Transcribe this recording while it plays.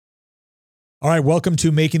All right, welcome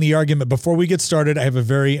to Making the Argument. Before we get started, I have a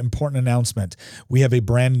very important announcement. We have a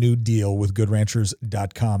brand new deal with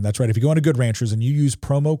GoodRanchers.com. That's right. If you go on to Good Ranchers and you use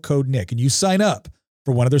promo code Nick and you sign up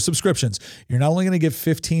for one of their subscriptions, you're not only going to get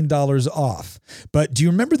 $15 off, but do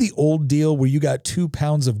you remember the old deal where you got 2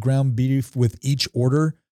 pounds of ground beef with each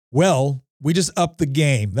order? Well, we just upped the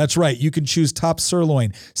game. That's right. You can choose top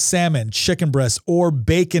sirloin, salmon, chicken breast, or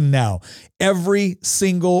bacon now. Every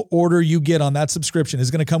single order you get on that subscription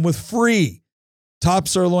is going to come with free top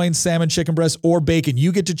sirloin, salmon, chicken breast, or bacon.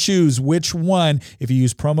 You get to choose which one if you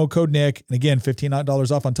use promo code Nick. And again,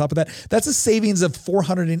 $15 off on top of that. That's a savings of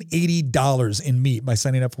 $480 in meat by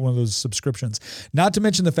signing up for one of those subscriptions. Not to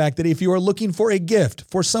mention the fact that if you are looking for a gift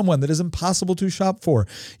for someone that is impossible to shop for,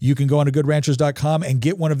 you can go on to GoodRanchers.com and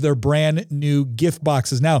get one of their brand new gift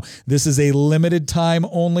boxes. Now, this is a limited time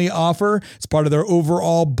only offer. It's part of their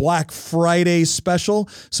overall Black Friday special.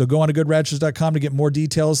 So go on to GoodRanchers.com to get more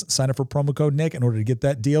details. Sign up for promo code Nick in order to get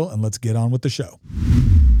that deal, and let's get on with the show.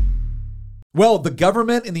 Well, the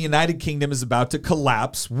government in the United Kingdom is about to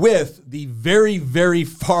collapse with the very, very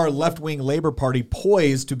far left-wing Labour Party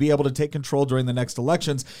poised to be able to take control during the next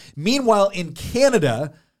elections. Meanwhile, in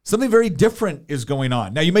Canada, something very different is going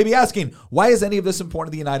on. Now, you may be asking, why is any of this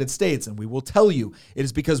important to the United States? And we will tell you, it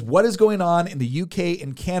is because what is going on in the UK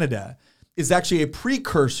and Canada is actually a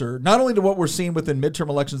precursor, not only to what we're seeing within midterm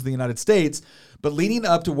elections in the United States, but leading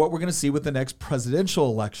up to what we're going to see with the next presidential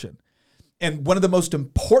election. And one of the most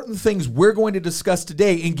important things we're going to discuss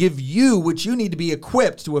today and give you, which you need to be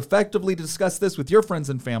equipped to effectively discuss this with your friends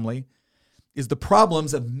and family, is the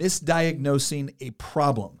problems of misdiagnosing a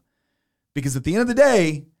problem. Because at the end of the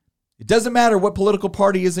day, it doesn't matter what political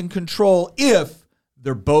party is in control if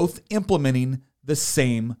they're both implementing the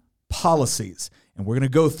same policies. And we're going to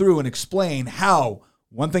go through and explain how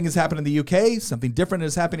one thing has happened in the UK, something different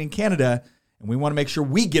is happening in Canada, and we want to make sure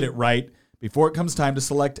we get it right before it comes time to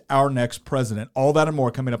select our next president. All that and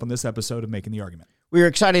more coming up on this episode of Making the Argument. We are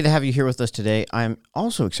excited to have you here with us today. I'm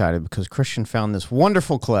also excited because Christian found this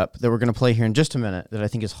wonderful clip that we're going to play here in just a minute that I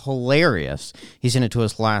think is hilarious. He sent it to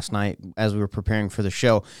us last night as we were preparing for the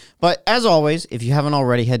show. But as always, if you haven't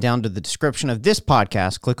already, head down to the description of this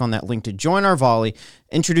podcast, click on that link to join our volley,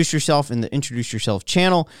 introduce yourself in the Introduce Yourself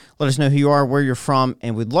channel, let us know who you are, where you're from,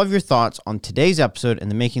 and we'd love your thoughts on today's episode and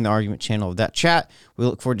the Making the Argument channel of that chat. We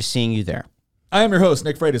look forward to seeing you there. I am your host,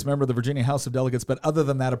 Nick Freitas, member of the Virginia House of Delegates, but other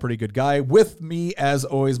than that, a pretty good guy. With me, as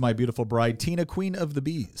always, my beautiful bride, Tina, Queen of the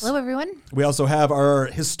Bees. Hello, everyone. We also have our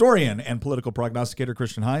historian and political prognosticator,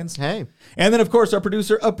 Christian Hines. Hey. And then, of course, our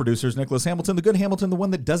producer of producers, Nicholas Hamilton, the good Hamilton, the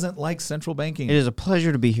one that doesn't like central banking. It is a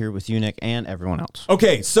pleasure to be here with you, Nick, and everyone else.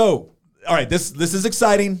 Okay, so, all right, this is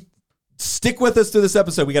exciting. Stick with us to this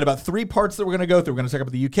episode. We got about 3 parts that we're going to go through. We're going to talk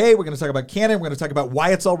about the UK, we're going to talk about Canada, we're going to talk about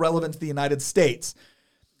why it's all relevant to the United States.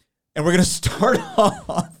 And we're going to start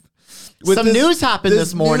off with some news happened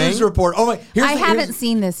this morning. News report. Oh my! I haven't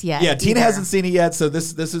seen this yet. Yeah, Tina either. hasn't seen it yet, so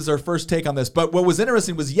this is our first take on this. But what was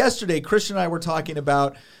interesting was yesterday, Christian and I were talking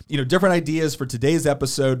about different ideas for today's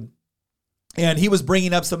episode, and he was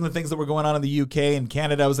bringing up some of the things that were going on in the UK and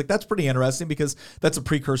Canada. I was like, that's pretty interesting because that's a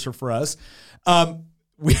precursor for us.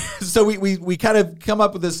 We kind of come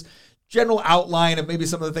up with this general outline of maybe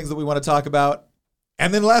some of the things that we want to talk about.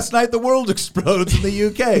 And then last night, the world explodes in the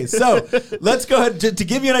UK. So let's go ahead. To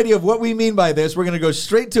give you an idea of what we mean by this, we're going to go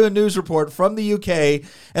straight to a news report from the UK.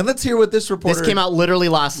 And let's hear what this reporter... This came out literally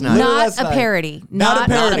last night. Not a parody. Not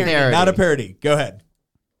a parody. Go ahead.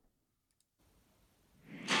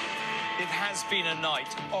 Been a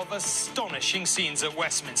night of astonishing scenes at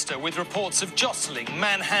Westminster with reports of jostling,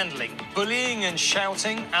 manhandling, bullying and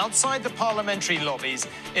shouting outside the parliamentary lobbies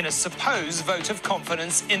in a supposed vote of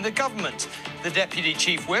confidence in the government. The Deputy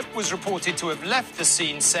Chief Whip was reported to have left the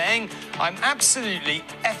scene saying, "I'm absolutely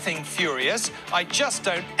effing furious. I just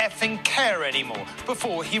don't effing care anymore,"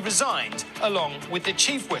 before he resigned, along with the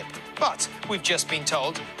Chief Whip. But we've just been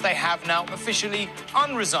told they have now officially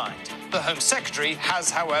unresigned. The Home Secretary has,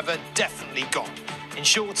 however, definitely gone. In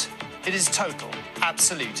short, it is total,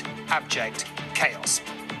 absolute, abject chaos.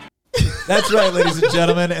 That's right, ladies and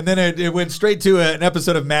gentlemen. And then it went straight to an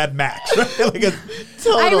episode of Mad Max. Right?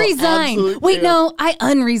 I resign. Wait, no, I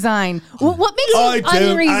unresign. What makes you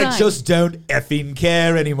unresign? I just don't effing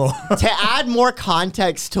care anymore. To add more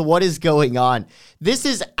context to what is going on, this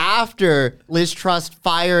is after Liz Truss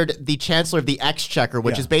fired the Chancellor of the Exchequer,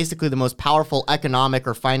 which is basically the most powerful economic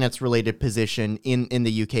or finance-related position in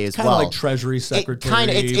the UK as well. Kind of like Treasury Secretary.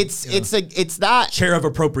 It's that Chair of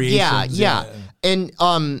Appropriations. Yeah. And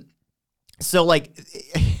so like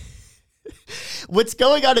What's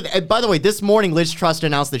going on? And by the way, this morning, Liz Truss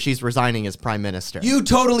announced that she's resigning as prime minister. You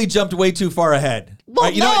totally jumped way too far ahead.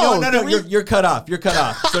 Well, right? No. You're cut off. You're cut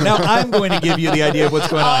off. So now I'm going to give you the idea of what's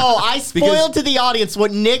going on. Oh, I spoiled to the audience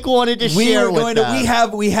what Nick wanted to share with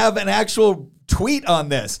them. We have an actual tweet on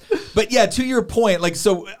this. But yeah, to your point, like,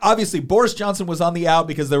 so obviously Boris Johnson was on the out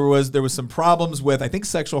because there was some problems with, I think,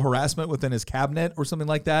 sexual harassment within his cabinet or something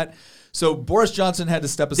like that. So Boris Johnson had to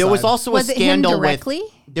step aside. There was also a scandal directly?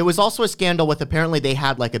 There was also a scandal with, apparently they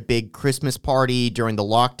had like a big Christmas party during the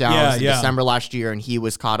lockdowns in December last year, and he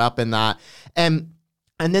was caught up in that. And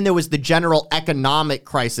then there was the general economic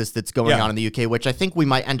crisis that's going on in the UK, which I think we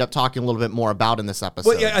might end up talking a little bit more about in this episode.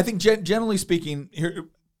 Well, yeah, I think generally speaking,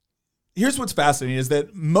 here's what's fascinating is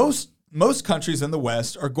that most countries in the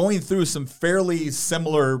West are going through some fairly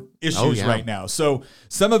similar issues right now. So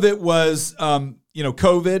some of it was,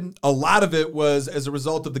 COVID. A lot of it was as a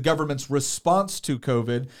result of the government's response to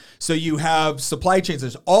COVID. So you have supply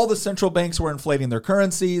chains. All the central banks were inflating their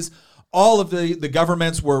currencies. All of the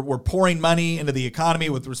governments were pouring money into the economy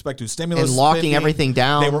with respect to stimulus and locking spending. everything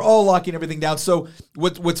down. They were all locking everything down. So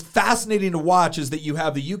what's fascinating to watch is that you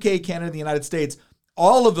have the UK, Canada, and the United States.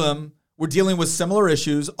 All of them were dealing with similar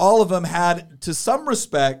issues. All of them had, to some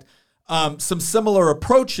respect, some similar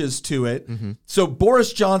approaches to it. Mm-hmm. So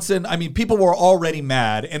Boris Johnson, I mean, people were already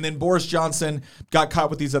mad. And then Boris Johnson got caught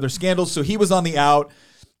with these other scandals. So he was on the out.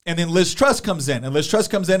 And then Liz Truss comes in. And Liz Truss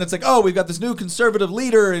comes in. It's like, oh, we've got this new conservative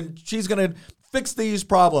leader, and she's going to fix these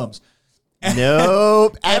problems.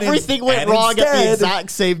 Nope. Everything went wrong at the exact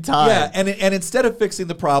same time. Yeah, and instead of fixing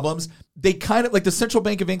the problems, they kind of, like, the Central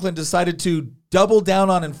Bank of England decided to double down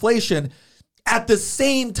on inflation at the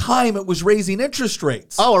same time it was raising interest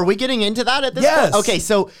rates. Oh, are we getting into that at this point? Okay,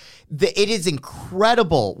 so it is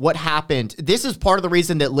incredible what happened. This is part of the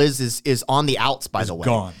reason that Liz is on the outs, by the way.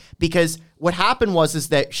 Gone. Because what happened was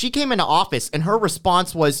that she came into office and her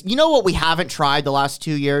response was, you know what we haven't tried the last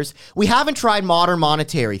 2 years? We haven't tried modern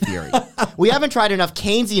monetary theory. We haven't tried enough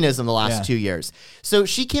Keynesianism the last 2 years. So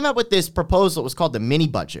she came up with this proposal. It was called the mini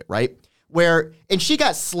budget, right? And she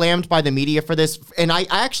got slammed by the media for this. And I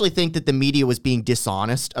actually think that the media was being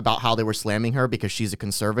dishonest about how they were slamming her because she's a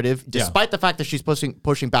conservative. Despite the fact that she's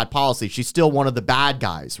pushing bad policy, she's still one of the bad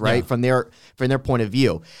guys, right? From their point of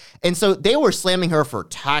view. And so they were slamming her for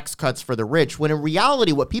tax cuts for the rich, when in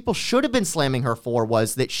reality, what people should have been slamming her for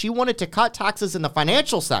was that she wanted to cut taxes in the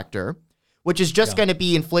financial sector, which is just going to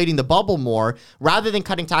be inflating the bubble more, rather than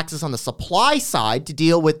cutting taxes on the supply side to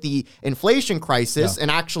deal with the inflation crisis and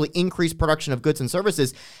actually increase production of goods and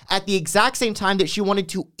services at the exact same time that she wanted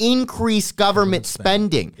to increase government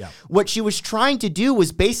spending. Yeah. What she was trying to do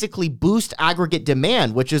was basically boost aggregate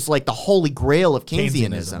demand, which is like the holy grail of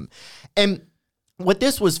Keynesianism. And what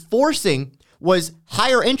this was forcing was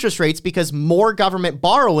higher interest rates because more government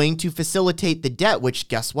borrowing to facilitate the debt, which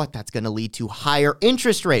guess what? That's going to lead to higher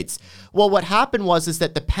interest rates. Well, what happened was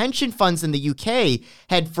that the pension funds in the UK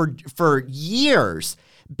had for years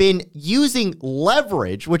been using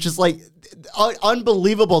leverage, which is like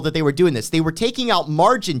unbelievable that they were doing this. They were taking out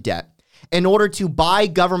margin debt in order to buy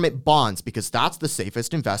government bonds because that's the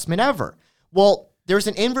safest investment ever. Well, there's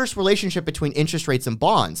an inverse relationship between interest rates and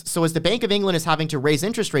bonds. So as the Bank of England is having to raise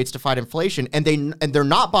interest rates to fight inflation, and they're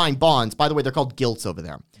not buying bonds, by the way, they're called gilts over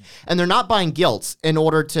there. And they're not buying gilts in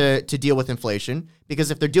order to deal with inflation,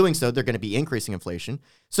 because if they're doing so, they're going to be increasing inflation.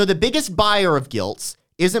 So the biggest buyer of gilts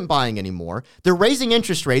isn't buying anymore. They're raising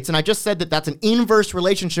interest rates, and I just said that that's an inverse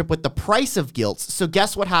relationship with the price of gilts. So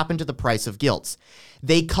guess what happened to the price of gilts?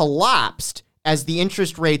 They collapsed as the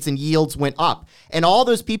interest rates and yields went up. And all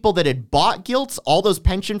those people that had bought gilts, all those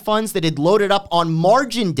pension funds that had loaded up on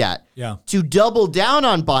margin debt to double down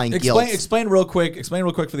on buying gilts. Explain real quick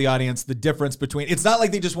for the audience the difference between, it's not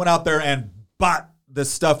like they just went out there and bought the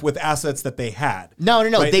stuff with assets that they had. No.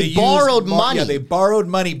 Right? They borrowed money. Yeah, they borrowed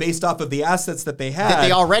money based off of the assets that they had. That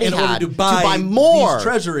they already had to buy more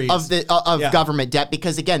treasuries of government debt,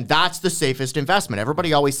 because again, that's the safest investment.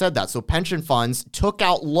 Everybody always said that. So pension funds took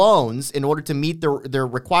out loans in order to meet their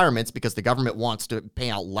requirements, because the government wants to pay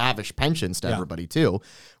out lavish pensions to everybody too,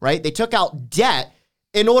 right? They took out debt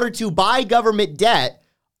in order to buy government debt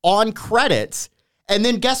on credit. And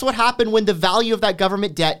then guess what happened when the value of that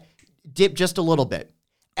government debt dipped just a little bit?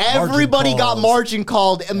 Everybody got margin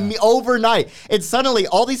called overnight. And suddenly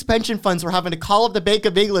all these pension funds were having to call up the Bank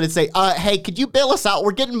of England and say, hey, could you bail us out?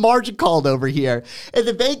 We're getting margin called over here. And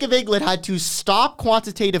the Bank of England had to stop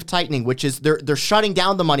quantitative tightening, which is they're shutting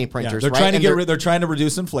down the money printers. They're trying to they're trying to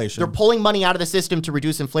reduce inflation. They're pulling money out of the system to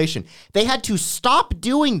reduce inflation. They had to stop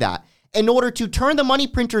doing that in order to turn the money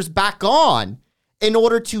printers back on in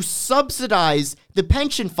order to subsidize the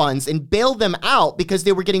pension funds and bail them out because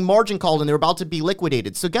they were getting margin called and they were about to be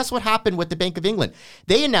liquidated. So guess what happened with the Bank of England?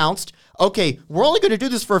 They announced, okay, we're only going to do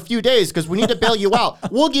this for a few days because we need to bail you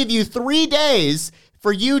out. We'll give you 3 days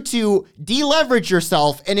for you to deleverage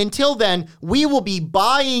yourself. And until then, we will be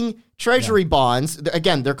buying treasury bonds.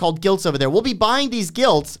 Again, they're called gilts over there. We'll be buying these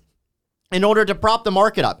gilts in order to prop the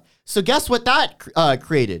market up. So guess what that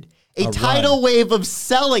created? A tidal wave of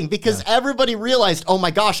selling because everybody realized, oh my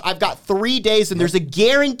gosh, I've got 3 days and there's a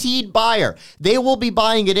guaranteed buyer. They will be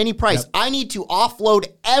buying at any price. I need to offload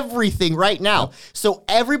everything right now. So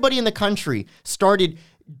everybody in the country started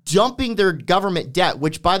dumping their government debt,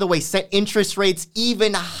 which, by the way, set interest rates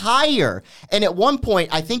even higher. And at one point,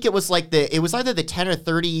 I think it was like it was either the 10 or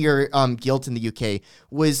 30-year gilt in the UK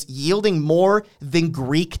was yielding more than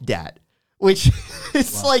Greek debt. Which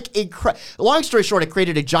is long story short, it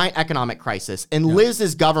created a giant economic crisis, and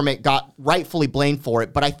Liz's government got rightfully blamed for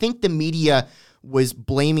it. But I think the media was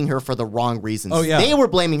blaming her for the wrong reasons. Oh, yeah. They were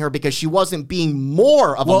blaming her because she wasn't being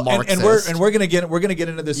more of a Marxist. And we're gonna get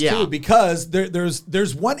into this too, because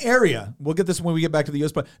there's one area, we'll get this when we get back to the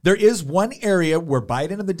U.S. But there is one area where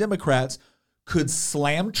Biden and the Democrats could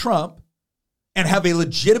slam Trump and have a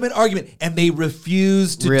legitimate argument, and they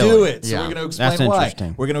refuse to do it. So we're going to explain why.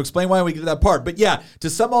 We're going to explain why when we get to that part. But yeah, to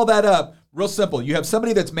sum all that up, real simple. You have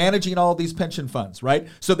somebody that's managing all these pension funds, right?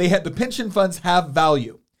 So the pension funds have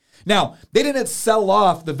value. Now, they didn't sell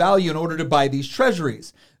off the value in order to buy these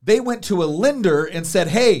treasuries. They went to a lender and said,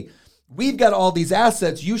 hey, we've got all these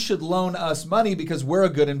assets. You should loan us money because we're a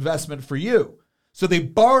good investment for you. So they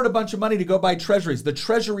borrowed a bunch of money to go buy treasuries. The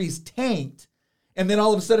treasuries tanked. And then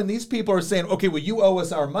all of a sudden, these people are saying, okay, well, you owe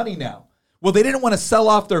us our money now. Well, they didn't want to sell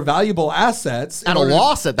off their valuable assets. At a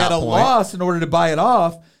loss at that point. At a loss in order to buy it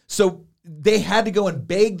off. So they had to go and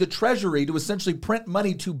beg the Treasury to essentially print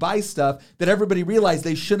money to buy stuff that everybody realized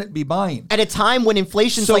they shouldn't be buying. At a time when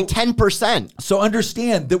inflation's like 10%. So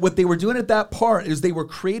understand that what they were doing at that part is they were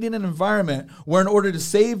creating an environment where in order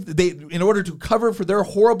to cover for their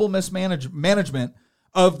horrible management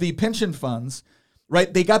of the pension funds,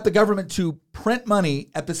 right? They got the government to print money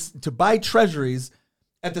to buy treasuries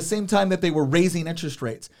at the same time that they were raising interest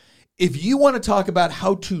rates. If you want to talk about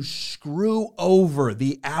how to screw over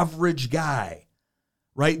the average guy,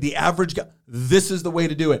 right? The average guy, this is the way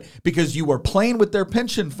to do it, because you were playing with their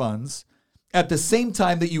pension funds at the same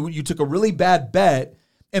time that you took a really bad bet.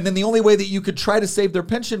 And then the only way that you could try to save their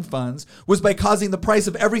pension funds was by causing the price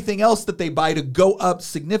of everything else that they buy to go up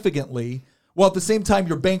significantly. While at the same time,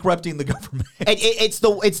 you're bankrupting the government.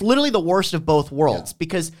 It's literally the worst of both worlds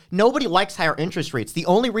because nobody likes higher interest rates. The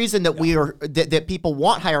only reason that that people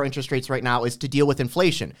want higher interest rates right now is to deal with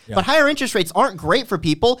inflation. Yeah. But higher interest rates aren't great for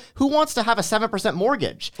people who wants to have a 7%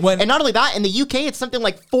 mortgage. And not only that, in the UK, it's something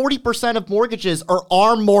like 40% of mortgages are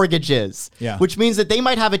ARM mortgages, which means that they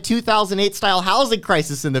might have a 2008 style housing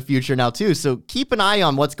crisis in the future now too. So keep an eye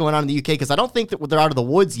on what's going on in the UK because I don't think that they're out of the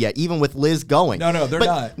woods yet, even with Liz going. No, they're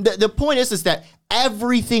not. The point is that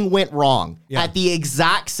everything went wrong at the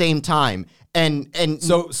exact same time.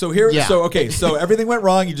 So everything went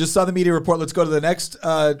wrong. You just saw the media report. Let's go to the next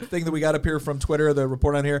thing that we got up here from Twitter, the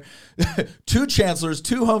report on here. 2 chancellors,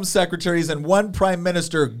 2 home secretaries, and 1 prime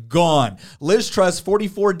minister gone. Liz Truss,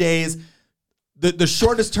 44 days, the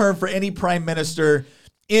shortest term for any prime minister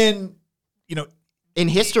in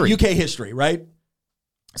history, UK history, right?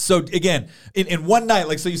 So again, in one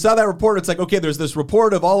night, so you saw that report, it's like, okay, there's this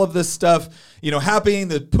report of all of this stuff, happening,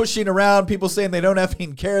 the pushing around, people saying they don't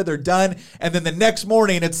effing care, they're done. And then the next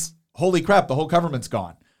morning, it's, holy crap, the whole government's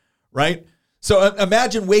gone, right? So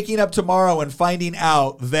imagine waking up tomorrow and finding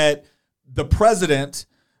out that the president,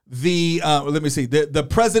 the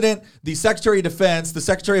president, the Secretary of Defense, the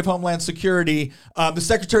Secretary of Homeland Security, the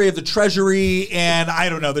Secretary of the Treasury, and I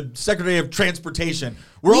don't know, the Secretary of Transportation.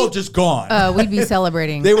 We're all just gone. We'd be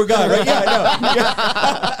celebrating. They were gone, right? Yeah,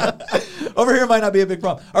 I know. Over here might not be a big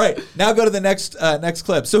problem. All right, now go to the next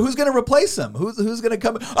clip. So who's going to replace him? Who's going to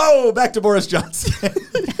come? Oh, back to Boris Johnson.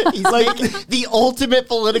 He's like the ultimate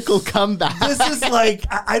political comeback. This is like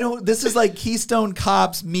This is like Keystone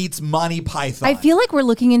Cops meets Monty Python. I feel like we're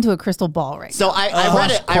looking into a crystal ball right now. So I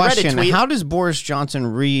read a tweet. How does Boris Johnson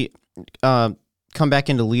come back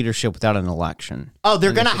into leadership without an election? Oh,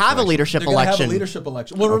 they're going to have a leadership election.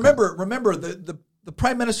 Well, remember the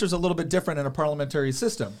prime minister is a little bit different in a parliamentary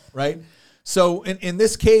system, right? So in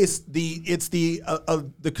this case, it's the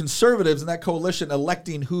conservatives in that coalition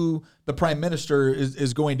electing who the prime minister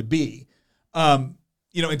is going to be,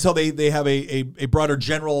 until they have a broader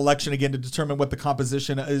general election again to determine what the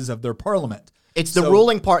composition is of their parliament. It's the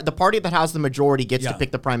ruling part. The party that has the majority gets to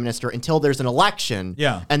pick the prime minister until there's an election.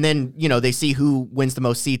 Yeah. And then, they see who wins the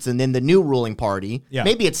most seats. And then the new ruling party,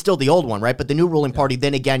 maybe it's still the old one, right? But the new ruling party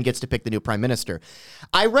then again gets to pick the new prime minister.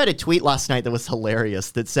 I read a tweet last night that was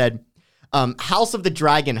hilarious that said, House of the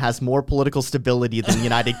Dragon has more political stability than the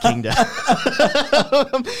United Kingdom,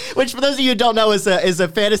 which for those of you who don't know is a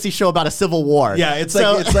fantasy show about a civil war. Yeah, it's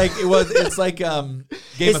like Game of Thrones.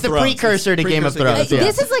 It's the precursor to Game of Thrones.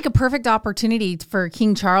 This is like a perfect opportunity for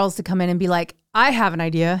King Charles to come in and be like, I have an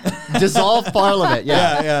idea. Dissolve Parliament.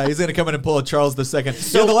 Yeah. He's gonna come in and pull a Charles II.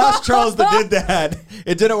 So the last Charles that did that,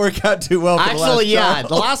 it didn't work out too well.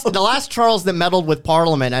 For the last Charles that meddled with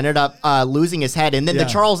Parliament ended up losing his head, and then the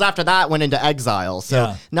Charles after that went into exile.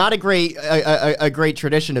 So not a great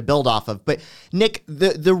tradition to build off of. But Nick,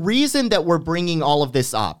 the reason that we're bringing all of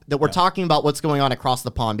this up, that we're talking about what's going on across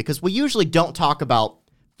the pond, because we usually don't talk about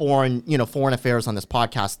foreign affairs on this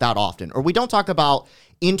podcast that often, or we don't talk about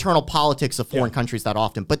internal politics of foreign countries that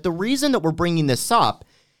often. But the reason that we're bringing this up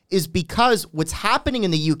is because what's happening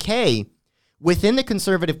in the UK within the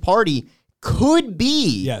Conservative Party could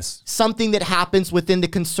be something that happens within the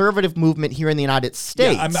conservative movement here in the United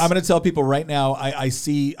States. Yeah, I'm going to tell people right now, I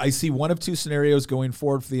see one of two scenarios going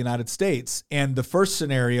forward for the United States. And the first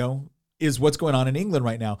scenario is what's going on in England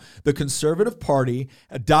right now. The Conservative Party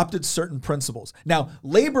adopted certain principles. Now,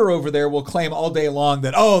 Labor over there will claim all day long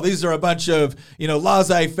that, these are a bunch of,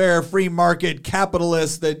 laissez-faire, free market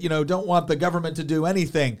capitalists that, don't want the government to do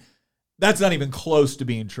anything. That's not even close to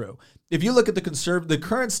being true. If you look at the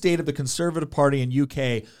current state of the Conservative Party in UK,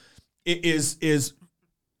 it is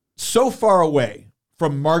so far away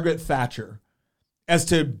from Margaret Thatcher as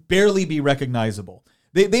to barely be recognizable.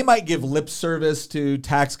 They might give lip service to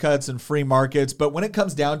tax cuts and free markets, but when it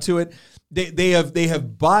comes down to it, they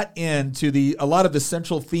have bought into a lot of the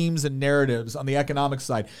central themes and narratives on the economic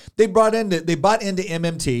side. They bought into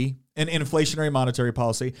MMT and inflationary monetary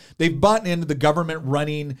policy. They've bought into the government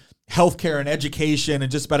running healthcare and education and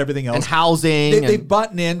just about everything else. And housing. They've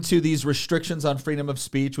bought into these restrictions on freedom of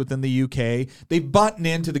speech within the UK. They've bought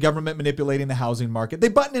into the government manipulating the housing market.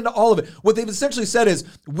 They've bought into all of it. What they've essentially said is,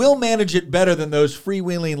 we'll manage it better than those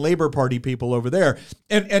freewheeling Labor Party people over there.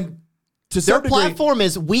 And to some degree, their platform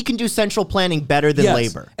is, we can do central planning better than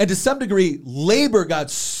Labor. And to some degree, Labor got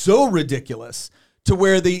so ridiculous to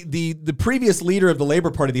where the previous leader of the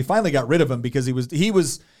Labor Party, they finally got rid of him because he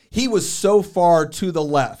was so far to the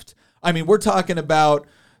left. I mean, we're talking about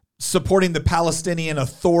supporting the Palestinian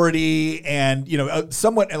Authority and,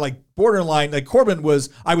 somewhat like borderline, like Corbyn was,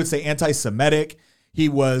 I would say, anti-Semitic. He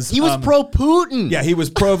was pro-Putin. Yeah, he was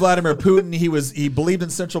pro-Vladimir Putin. He believed in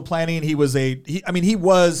central planning. He was a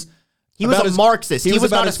Marxist. He was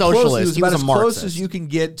not a socialist. He was a as Marxist. close as you can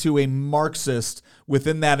get to a Marxist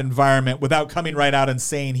within that environment without coming right out and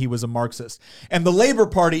saying he was a Marxist. And the Labor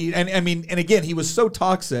Party, and again, he was so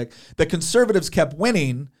toxic that conservatives kept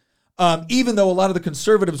winning, even though a lot of the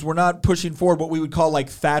conservatives were not pushing forward what we would call like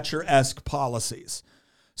Thatcher-esque policies.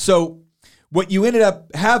 So what you ended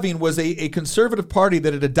up having was a conservative party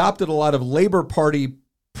that had adopted a lot of Labor Party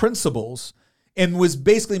principles and was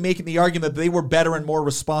basically making the argument that they were better and more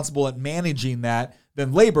responsible at managing that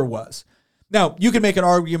than Labor was. Now, you can make an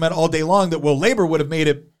argument all day long that, Labor would have made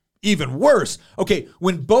it even worse. Okay,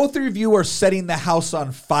 when both of you are setting the house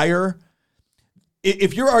on fire,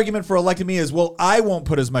 if your argument for electing me is, I won't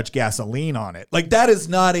put as much gasoline on it. Like, that is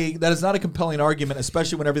not a compelling argument,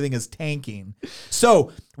 especially when everything is tanking.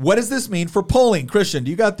 So, what does this mean for polling? Christian,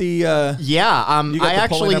 do you got the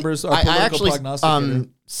polling numbers? I actually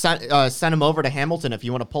sent them over to Hamilton if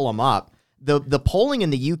you want to pull them up. The polling in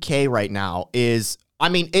the UK right now is,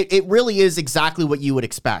 it really is exactly what you would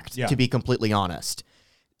expect, to be completely honest.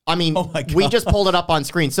 We just pulled it up on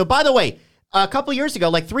screen. So, by the way, a couple years ago,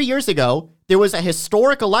 like 3 years ago, there was a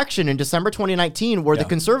historic election in December 2019 where the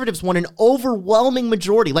Conservatives won an overwhelming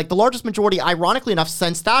majority, like the largest majority, ironically enough,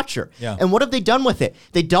 since Thatcher. Yeah. And what have they done with it?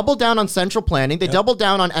 They doubled down on central planning, they doubled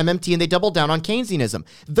down on MMT, and they doubled down on Keynesianism.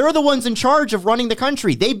 They're the ones in charge of running the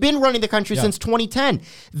country. They've been running the country since 2010.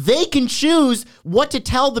 They can choose what to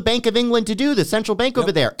tell the Bank of England to do, the central bank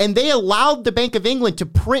over there. And they allowed the Bank of England to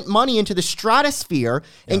print money into the stratosphere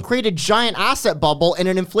and create a giant asset bubble and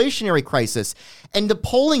an inflationary crisis. And the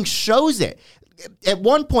polling shows it. At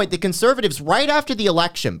one point, the Conservatives, right after the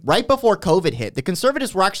election, right before COVID hit, the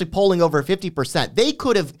Conservatives were actually polling over 50%. They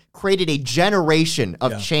could have created a generation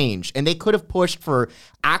of change, and they could have pushed for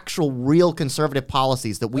actual real conservative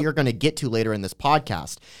policies that we are going to get to later in this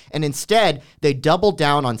podcast. And instead, they doubled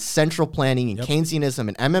down on central planning and Keynesianism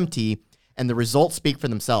and MMT, And the results speak for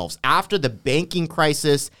themselves. After the banking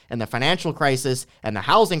crisis and the financial crisis and the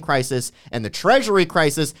housing crisis and the treasury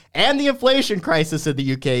crisis and the inflation crisis in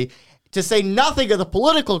the UK, to say nothing of the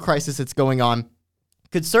political crisis that's going on,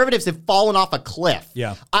 Conservatives have fallen off a cliff.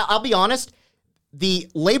 Yeah. I'll be honest. The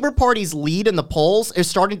Labour Party's lead in the polls is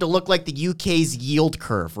starting to look like the UK's yield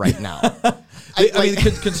curve right now.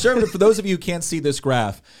 Conservative, for those of you who can't see this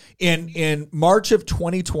graph, in March of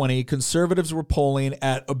 2020, Conservatives were polling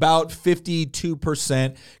at about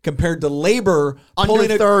 52% compared to Labor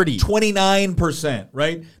polling Under 30. at 29%,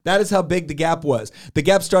 right? That is how big the gap was. The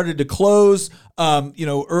gap started to close,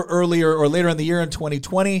 earlier or later in the year in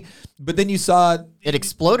 2020, but then you saw it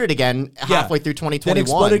exploded again halfway through 2021. Then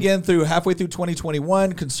exploded again halfway through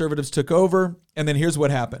 2021. Conservatives took over, and then here's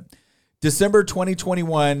what happened. December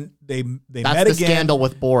 2021, they met again. That's the scandal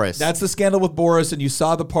with Boris. That's the scandal with Boris, and you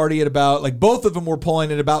saw the party at about, both of them were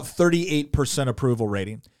polling at about 38% approval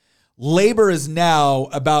rating. Labor is now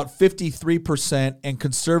about 53%, and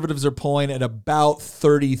Conservatives are polling at about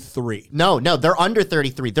 33%. No, they're under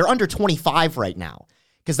 33. They're under 25 right now.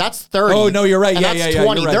 Because that's 30. Oh, no, you're right. And Yeah, that's yeah,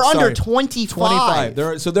 20. you're right. They're Sorry. under 25.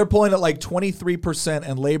 They're polling at 23%,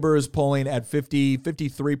 and Labor is polling at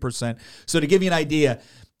 53%. So to give you an idea,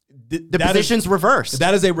 the position's reversed.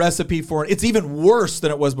 That is a recipe for, it's even worse than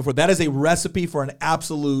it was before. That is a recipe for an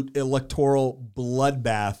absolute electoral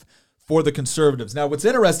bloodbath for the Conservatives. Now, what's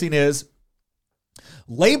interesting is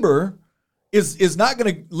Labor's not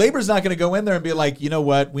going to go in there and be like, you know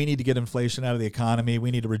what, we need to get inflation out of the economy.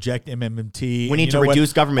 We need to reject MMT. We need to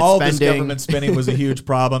reduce government spending. spending. All this government spending was a huge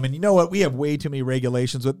problem. And you know what? We have way too many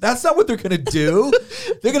regulations. But that's not what they're going to do.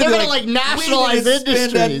 They're going to be like nationalize we need to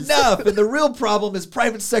spend industries. enough. And the real problem is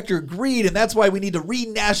private sector greed. And that's why we need to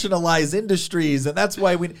renationalize industries. And that's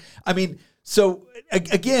why so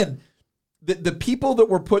again, the people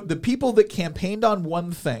that campaigned on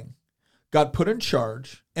one thing got put in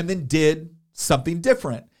charge and then did something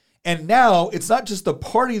different. And now it's not just the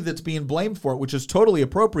party that's being blamed for it, which is totally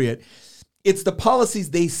appropriate. It's the policies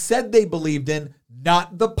they said they believed in,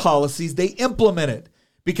 not the policies they implemented,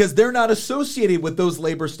 because they're not associated with those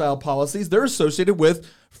labor style policies. They're associated with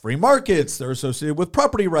free markets. They're associated with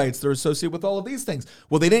property rights. They're associated with all of these things.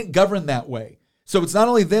 Well, they didn't govern that way. So it's not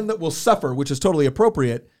only them that will suffer, which is totally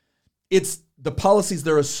appropriate. It's the policies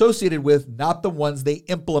they're associated with, not the ones they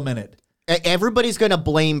implemented. Everybody's going to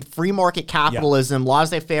blame free market capitalism,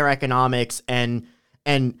 laissez-faire economics, and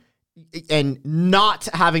not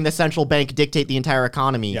having the central bank dictate the entire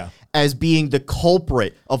economy as being the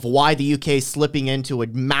culprit of why the UK is slipping into a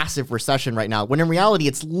massive recession right now, when in reality,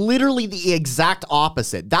 it's literally the exact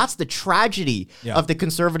opposite. That's the tragedy of the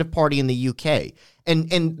Conservative Party in the UK.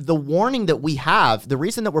 And the warning that we have, the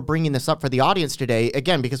reason that we're bringing this up for the audience today,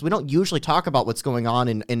 again, because we don't usually talk about what's going on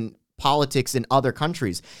in politics in other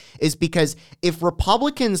countries, is because if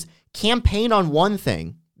Republicans campaign on one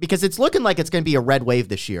thing, because it's looking like it's going to be a red wave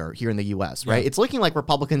this year here in the U.S., right? It's looking like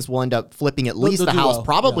Republicans will end up flipping at least the House,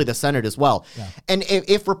 probably the Senate as well. Yeah. And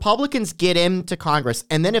if Republicans get into Congress,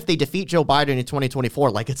 and then if they defeat Joe Biden in 2024,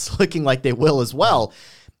 like it's looking like they will as well,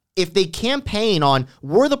 if they campaign on,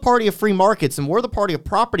 we're the party of free markets, and we're the party of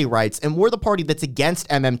property rights, and we're the party that's against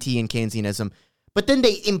MMT and Keynesianism, but then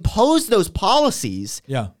they impose those policies,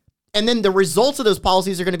 and then the results of those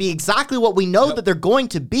policies are going to be exactly what we know that they're going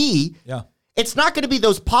to be. Yeah. It's not going to be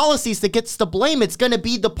those policies that gets the blame. It's going to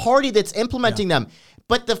be the party that's implementing them.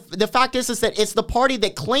 But the fact is that it's the party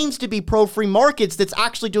that claims to be pro-free markets that's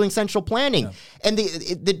actually doing central planning. Yeah. And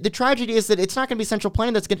the tragedy is that it's not going to be central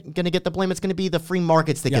planning that's going to get the blame. It's going to be the free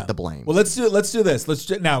markets that get the blame. Well, let's do this.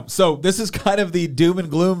 Now, so this is kind of the doom and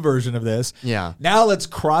gloom version of this. Yeah. Now let's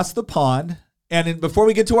cross the pond. And before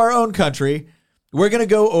we get to our own country, we're going to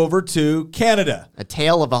go over to Canada. A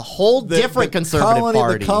tale of a whole different conservative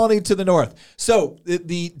party. The colony to the north. So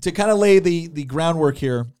to kind of lay the groundwork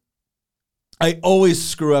here, I always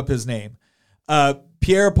screw up his name.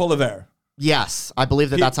 Pierre Poilievre. Yes, I believe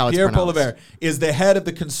that's how it's pronounced. Pierre Poilievre is the head of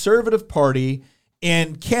the Conservative Party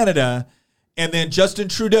in Canada. And then Justin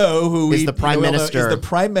Trudeau, who is the prime minister,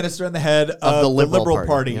 and the head of the Liberal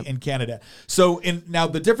Party in Canada. So now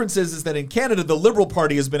the difference is that in Canada, the Liberal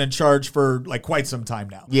Party has been in charge for quite some time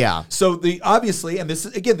now. Yeah. So obviously, and this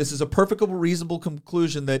is a perfectly reasonable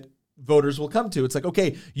conclusion that voters will come to. It's like,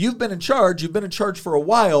 okay, you've been in charge for a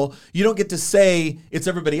while. You don't get to say it's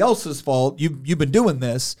everybody else's fault. You've been doing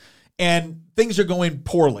this, and things are going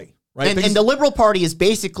poorly. Right? And the Liberal Party is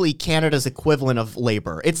basically Canada's equivalent of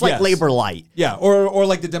Labour. It's like Labour light. Yeah, or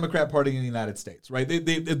like the Democrat Party in the United States, right?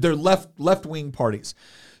 They're left-wing parties.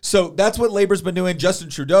 So that's what Labor's been doing. Justin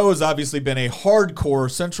Trudeau has obviously been a hardcore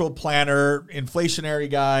central planner, inflationary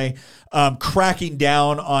guy, cracking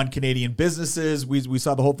down on Canadian businesses. We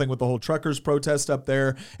saw the whole thing with the whole truckers protest up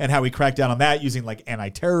there and how he cracked down on that using like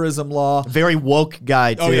anti-terrorism law. Very woke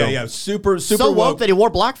guy too. Oh yeah. Super so woke that he wore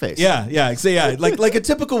blackface. Yeah. So yeah, like a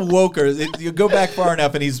typical woker. You go back far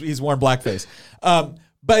enough and he's worn blackface.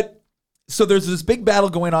 But so there's this big battle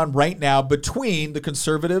going on right now between the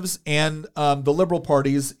Conservatives and the Liberal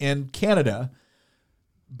parties in Canada.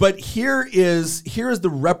 But here is the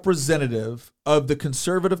representative of the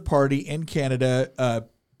Conservative Party in Canada,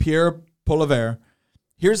 Pierre Poilievre.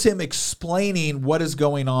 Here's him explaining what is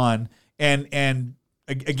going on and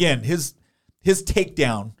again his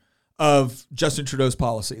takedown of Justin Trudeau's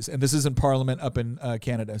policies. And this is in Parliament up in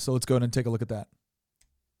Canada. So let's go ahead and take a look at that.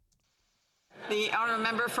 The honourable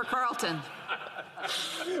member for Carleton.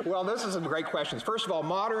 Well, those are some great questions. First of all,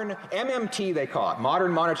 modern MMT, they call it,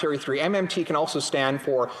 modern monetary theory. MMT can also stand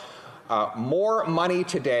for more money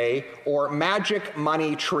today or magic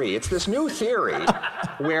money tree. It's this new theory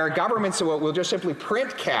where governments will just simply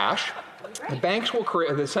print cash.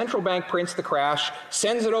 The central bank prints the cash,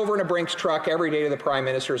 sends it over in a Brinks truck every day to the Prime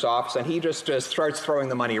Minister's office, and he just starts throwing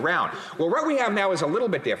the money around. Well, what we have now is a little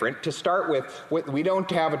bit different. To start with, we don't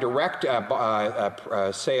have a direct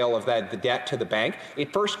sale of the debt to the bank.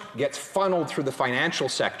 It first gets funneled through the financial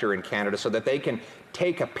sector in Canada so that they can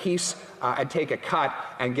take a piece and take a cut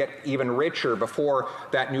and get even richer before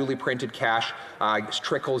that newly printed cash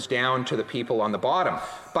trickles down to the people on the bottom.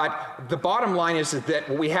 But the bottom line is that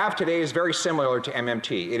what we have today is very similar to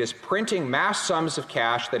MMT. It is printing mass sums of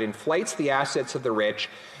cash that inflates the assets of the rich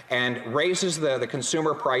and raises the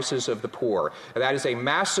consumer prices of the poor. That is a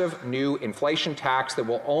massive new inflation tax that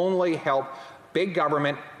will only help big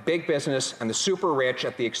government, big business, and the super rich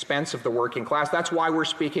at the expense of the working class. That's why we're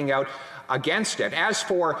speaking out against it. As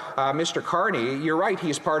for Mr. Carney, you're right,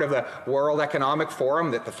 he's part of the World Economic Forum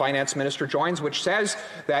that the finance minister joins, which says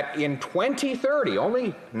that in 2030,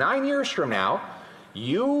 only 9 years from now,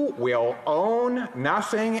 you will own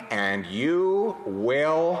nothing and you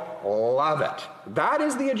will love it. That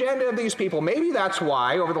is the agenda of these people. Maybe that's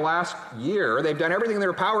why over the last year they've done everything in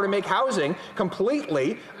their power to make housing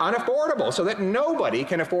completely unaffordable so that nobody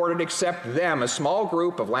can afford it except them, a small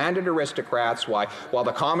group of landed aristocrats, while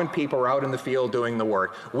the common people are out in the field doing the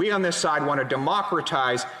work. We on this side want to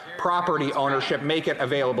democratize property ownership, make it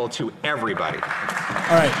available to everybody.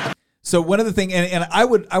 All right. So one of the things, and I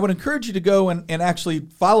would encourage you to go and actually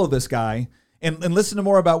follow this guy and listen to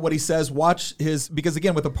more about what he says. Watch because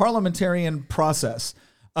again, with the parliamentarian process,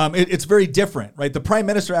 it's very different, right? The prime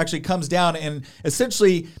minister actually comes down and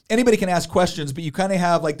essentially anybody can ask questions, but you kind of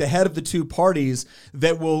have like the head of the two parties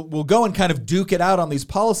that will go and kind of duke it out on these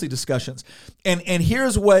policy discussions. And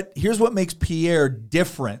here's what makes Pierre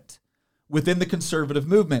different within the conservative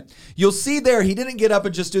movement. You'll see there, he didn't get up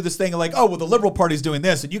and just do this thing like, oh, well, the Liberal Party's doing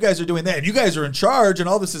this and you guys are doing that and you guys are in charge and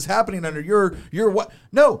all this is happening under your what?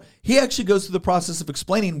 No, he actually goes through the process of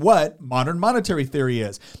explaining what modern monetary theory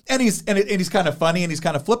is. And he's kind of funny and he's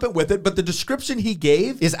kind of flippant with it, but the description he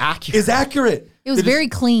gave is accurate. It was very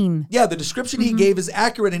clean. Yeah, the description he gave is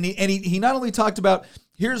accurate, and he not only talked about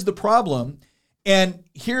here's the problem and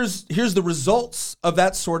here's the results of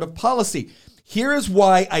that sort of policy. Here is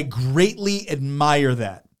why I greatly admire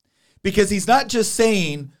that. Because he's not just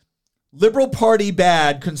saying Liberal Party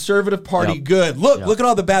bad, Conservative Party good. Look at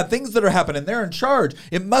all the bad things that are happening. They're in charge.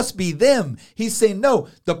 It must be them. He's saying, no,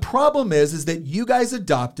 the problem is that you guys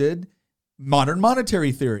adopted modern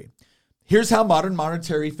monetary theory. Here's how modern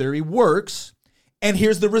monetary theory works, and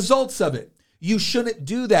here's the results of it. You shouldn't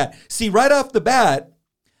do that. See, right off the bat,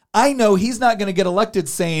 I know he's not going to get elected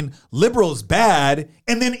saying liberals bad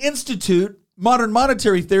and then institute modern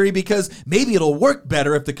monetary theory because maybe it'll work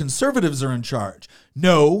better if the conservatives are in charge.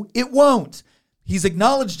 No, it won't. He's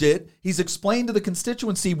acknowledged it. He's explained to the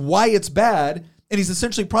constituency why it's bad, and he's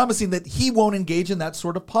essentially promising that he won't engage in that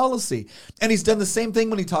sort of policy. And he's done the same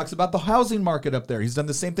thing when he talks about the housing market up there. He's done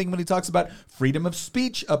the same thing when he talks about freedom of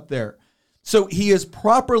speech up there. So he is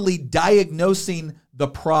properly diagnosing the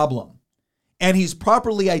problem, and he's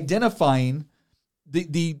properly identifying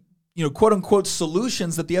the quote unquote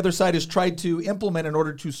solutions that the other side has tried to implement in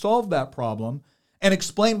order to solve that problem and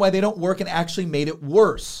explain why they don't work and actually made it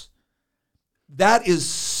worse. That is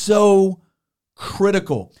so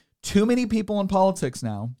critical. Too many people in politics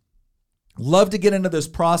now love to get into this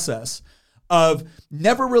process of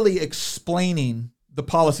never really explaining the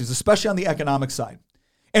policies, especially on the economic side.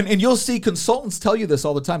 And you'll see consultants tell you this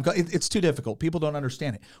all the time. It's too difficult. People don't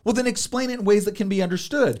understand it. Well, then explain it in ways that can be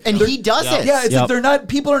understood. And he does it. Yeah, it's that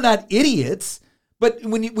people are not idiots, But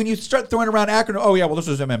when you start throwing around acronym, oh yeah, well this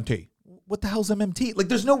is MMT. What the hell's MMT? Like,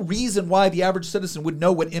 there's no reason why the average citizen would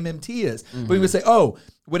know what MMT is. But we would say, oh,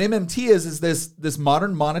 what MMT is this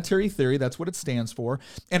modern monetary theory. That's what it stands for.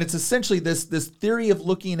 And it's essentially this theory of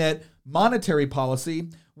looking at monetary policy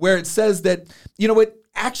where it says that, you know what,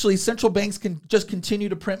 actually central banks can just continue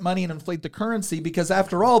to print money and inflate the currency because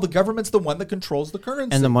after all, the government's the one that controls the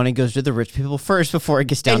currency. And the money goes to the rich people first before it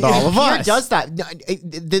gets down to all of us. It does that.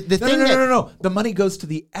 No. The money goes to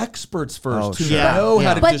the experts first who yeah. know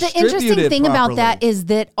how to But distribute it the interesting thing about that is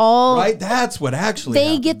that right, that's what actually they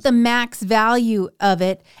happens. get the max value of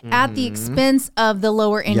it at the expense of the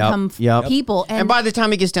lower income people. And by the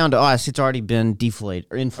time it gets down to us, it's already been deflated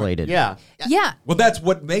or inflated. Yeah. Well, that's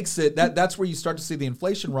what makes it. That's where you start to see the inflation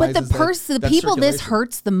rise. But the people this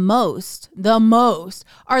hurts the most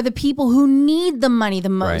are the people who need the money the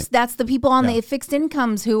most. Right. That's the people on the fixed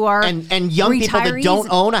incomes who are and young people that don't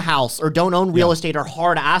own a house or don't own real estate or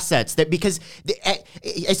hard assets. That because,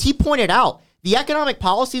 as he pointed out, the economic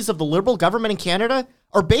policies of the Liberal government in Canada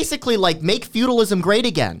are basically like make feudalism great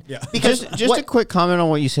again. Yeah. Because just a quick comment on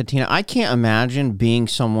what you said, Tina. I can't imagine being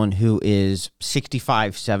someone who is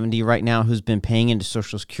 65, 70 right now, who's been paying into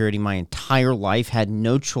Social Security my entire life, had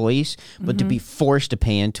no choice but to be forced to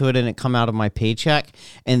pay into it and it come out of my paycheck,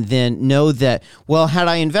 and then know that, well, had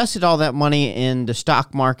I invested all that money in the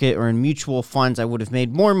stock market or in mutual funds, I would have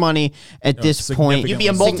made more money at this point. You'd be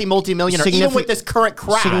a multi-millionaire, even with this current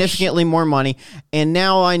crash. Significantly more money. And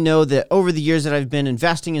now I know that over the years that I've been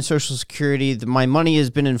investing in Social Security, my money has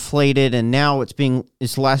been inflated, and now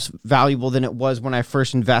it's less valuable than it was when I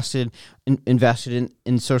first invested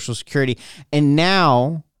in Social Security. And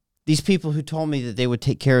now these people who told me that they would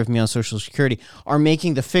take care of me on Social Security are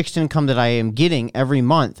making the fixed income that I am getting every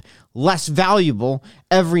month less valuable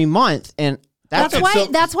every month. And that's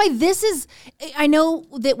why this is, I know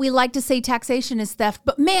that we like to say taxation is theft,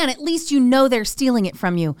 but man, at least you know they're stealing it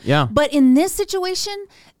from you. Yeah. But in this situation,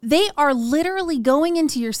 they are literally going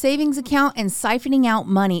into your savings account and siphoning out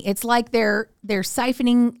money. It's like they're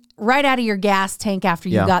siphoning right out of your gas tank after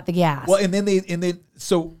you got the gas. Well, and then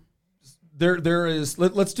so there is.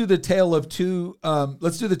 Let's do the tale of two.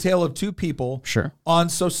 Let's do the tale of two people. Sure. On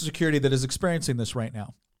Social Security that is experiencing this right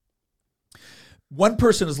now. One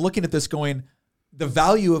person is looking at this going, the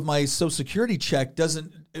value of my Social Security check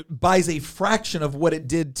buys a fraction of what it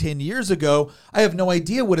did 10 years ago. I have no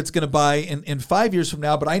idea what it's going to buy in 5 years from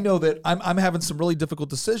now, but I know that I'm having some really difficult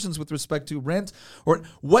decisions with respect to rent or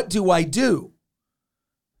what do I do?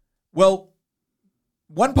 Well,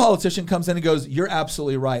 one politician comes in and goes, you're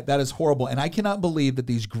absolutely right. That is horrible. And I cannot believe that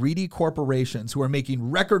these greedy corporations who are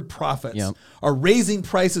making record profits are raising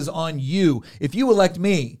prices on you. If you elect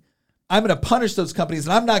me, I'm going to punish those companies,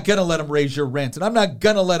 and I'm not going to let them raise your rent, and I'm not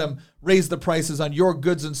going to let them raise the prices on your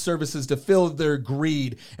goods and services to fill their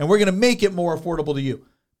greed, and we're going to make it more affordable to you.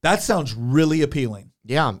 That sounds really appealing.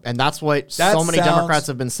 Yeah, and that's what so many Democrats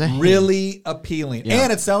have been saying. Really appealing. Yeah.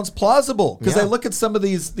 And it sounds plausible because I look at some of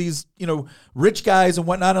these rich guys and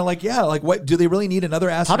whatnot, and I'm like, what do they really need another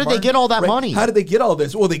Aston How did they get all that money? How did they get all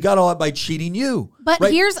this? Well, they got all that by cheating you.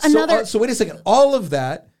 But here's another. So wait a second. All of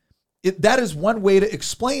that, that is one way to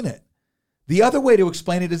explain it. The other way to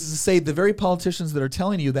explain it is to say the very politicians that are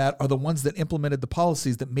telling you that are the ones that implemented the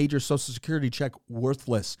policies that made your Social Security check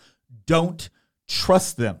worthless. Don't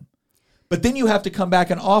trust them. But then you have to come back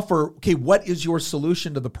and offer, okay, what is your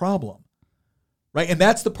solution to the problem? Right? And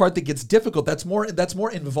that's the part that gets difficult. That's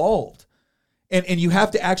more involved. And you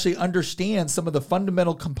have to actually understand some of the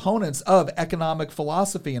fundamental components of economic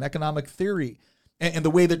philosophy and economic theory. And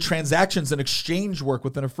the way that transactions and exchange work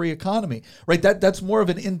within a free economy, right? That's more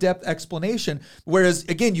of an in-depth explanation. Whereas,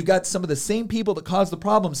 again, you got some of the same people that caused the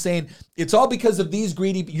problem saying, it's all because of these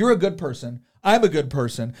greedy, you're a good person, I'm a good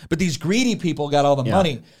person, but these greedy people got all the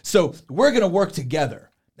money. So we're going to work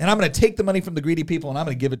together. And I'm going to take the money from the greedy people and I'm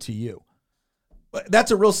going to give it to you.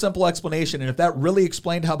 That's a real simple explanation. And if that really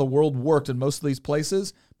explained how the world worked in most of these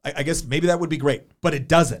places, I guess maybe that would be great, but it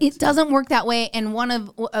doesn't. It doesn't work that way. And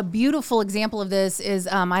a beautiful example of this is,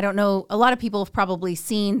 I don't know, a lot of people have probably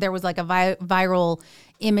seen, there was like a viral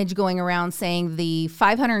image going around saying the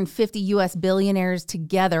 550 U.S. billionaires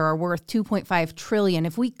together are worth $2.5 trillion.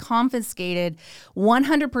 If we confiscated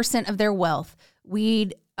 100% of their wealth,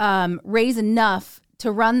 we'd raise enough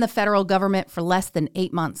to run the federal government for less than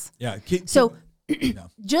 8 months. Yeah.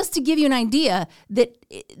 Just to give you an idea that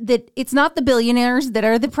it's not the billionaires that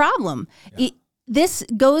are the problem. Yeah. This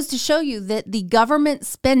goes to show you that the government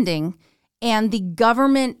spending and the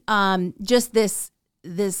government, just this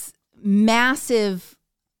massive,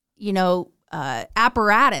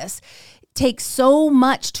 apparatus takes so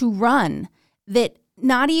much to run that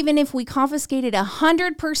not even if we confiscated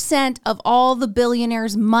 100% of all the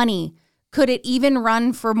billionaires' money, could it even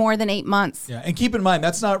run for more than 8 months? Yeah, and keep in mind,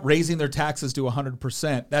 that's not raising their taxes to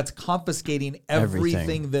 100%. That's confiscating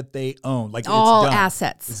everything that they own. Like all it's done.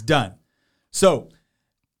 assets. It's done. So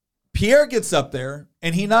Pierre gets up there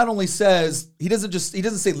and he not only says, he doesn't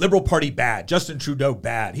say Liberal Party bad, Justin Trudeau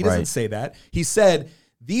bad. He doesn't say that. He said,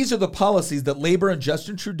 these are the policies that Labor and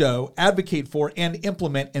Justin Trudeau advocate for and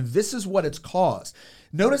implement, and this is what it's caused.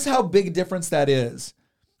 Notice how big a difference that is.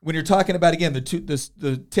 When you're talking about, again,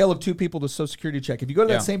 the tale of two people, the Social Security check. If you go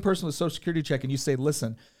to that same person with Social Security check and you say,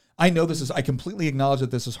 listen, I know I completely acknowledge that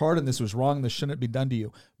this is hard and this was wrong and this shouldn't be done to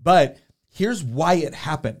you. But here's why it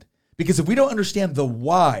happened. Because if we don't understand the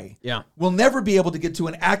why, we'll never be able to get to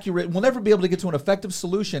an effective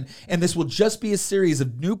solution. And this will just be a series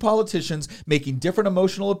of new politicians making different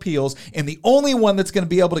emotional appeals. And the only one that's going to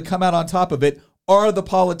be able to come out on top of it are the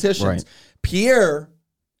politicians. Right. Pierre...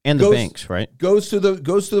 And the banks, right?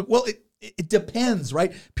 It depends,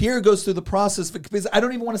 right? Pierre goes through the process because I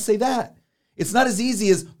don't even want to say that. It's not as easy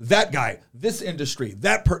as that guy, this industry,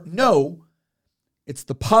 no, it's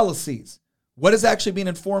the policies. What is actually being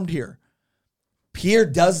informed here? Pierre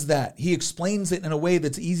does that. He explains it in a way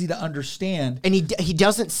that's easy to understand. And he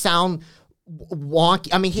doesn't sound wonky.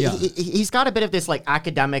 I mean, he's got a bit of this like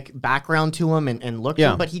academic background to him and look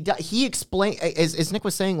to him, but he explained, as Nick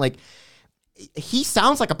was saying, like, he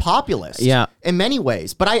sounds like a populist in many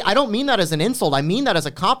ways, but I don't mean that as an insult. I mean that as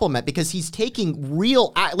a compliment because he's taking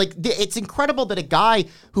real, it's incredible that a guy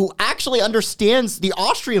who actually understands the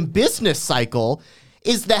Austrian business cycle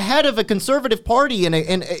is the head of a conservative party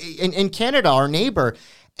in Canada, our neighbor.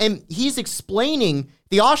 And he's explaining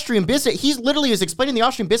the Austrian business. He literally is explaining the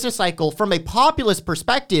Austrian business cycle from a populist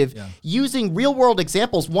perspective using real world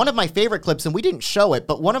examples. One of my favorite clips, and we didn't show it,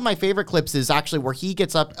 but one of my favorite clips is actually where he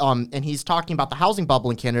gets up and he's talking about the housing bubble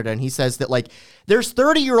in Canada. And he says that like there's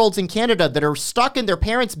 30-year-olds in Canada that are stuck in their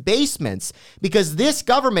parents' basements because this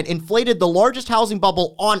government inflated the largest housing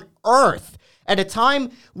bubble on earth. At a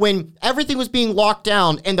time when everything was being locked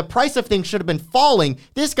down and the price of things should have been falling,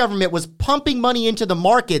 this government was pumping money into the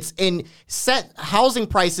markets and set housing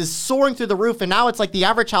prices soaring through the roof. And now it's like the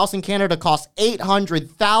average house in Canada costs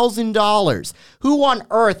 $800,000. Who on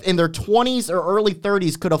earth in their 20s or early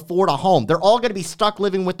 30s could afford a home? They're all going to be stuck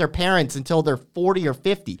living with their parents until they're 40 or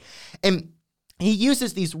 50. And he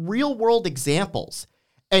uses these real world examples.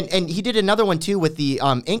 And he did another one, too, with the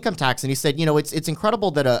income tax. And he said, it's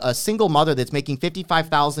incredible that a single mother that's making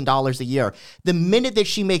 $55,000 a year, the minute that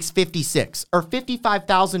she makes $56,000 or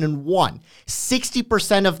 $55,001,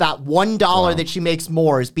 60% of that $1 that she makes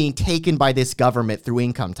more is being taken by this government through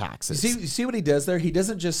income taxes. You see what he does there? He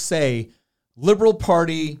doesn't just say, Liberal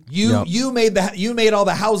Party, you made all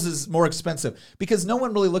the houses more expensive, because no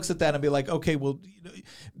one really looks at that and be like, okay, well,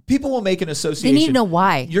 people will make an association. They need to know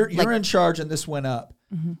why. You're in charge and this went up.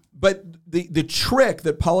 Mm-hmm. But the trick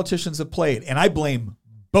that politicians have played, and I blame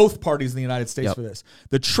both parties in the United States for this,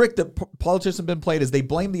 the trick that politicians have been played is they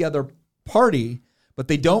blame the other party, but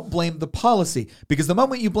they don't blame the policy. Because the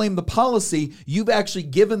moment you blame the policy, you've actually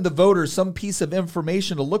given the voters some piece of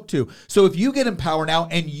information to look to. So if you get in power now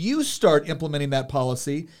and you start implementing that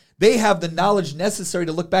policy, they have the knowledge necessary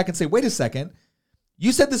to look back and say, wait a second,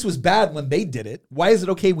 you said this was bad when they did it. Why is it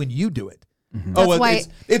okay when you do it? Mm-hmm. Oh, well,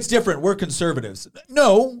 it's different. We're conservatives.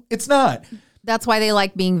 No, it's not. That's why they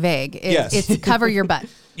like being vague. It's cover your butt.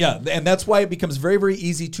 Yeah, and that's why it becomes very, very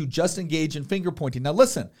easy to just engage in finger pointing. Now,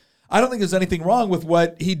 listen, I don't think there's anything wrong with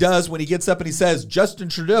what he does when he gets up and he says, Justin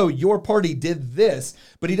Trudeau, your party did this.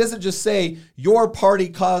 But he doesn't just say, your party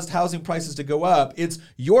caused housing prices to go up. It's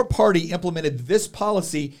your party implemented this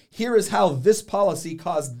policy. Here is how this policy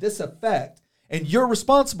caused this effect, and you're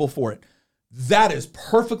responsible for it. That is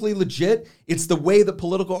perfectly legit. It's the way the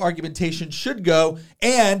political argumentation should go,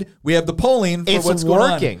 and we have the polling for what's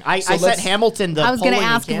working. going on. I said Hamilton. I was going to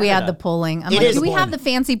ask if we had the polling. I'm like, do we have the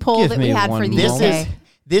fancy poll that we had for the UK?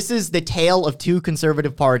 This is the tale of two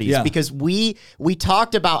conservative parties, because we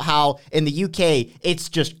talked about how in the UK it's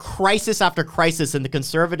just crisis after crisis, and the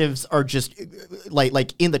conservatives are just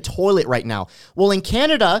like in the toilet right now. Well, in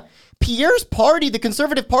Canada, Pierre's party, the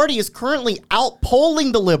Conservative Party, is currently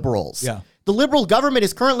outpolling the Liberals. Yeah. The Liberal government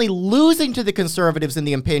is currently losing to the Conservatives in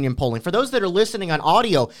the opinion polling. For those that are listening on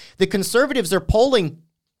audio, the Conservatives are polling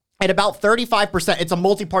at about 35%. It's a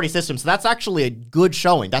multi-party system, so that's actually a good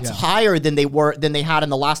showing. That's higher than they had in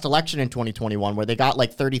the last election in 2021, where they got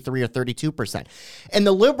like 33 or 32%. And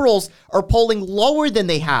the Liberals are polling lower than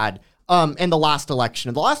they had in the last election.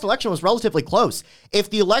 And the last election was relatively close. If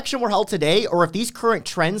the election were held today, or if these current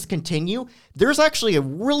trends continue, there's actually a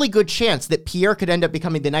really good chance that Pierre could end up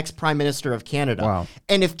becoming the next prime minister of Canada. Wow.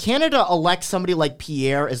 And if Canada elects somebody like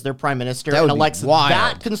Pierre as their prime minister That and would be elects wild.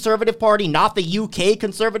 that Conservative Party, not the UK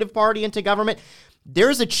Conservative Party, into government,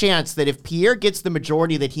 there's a chance that if Pierre gets the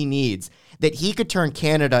majority that he needs, that he could turn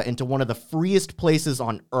Canada into one of the freest places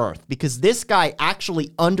on earth, because this guy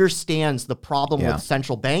actually understands the problem with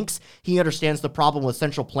central banks. He understands the problem with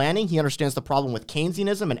central planning. He understands the problem with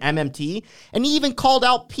Keynesianism and MMT. And he even called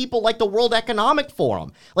out people like the World Economic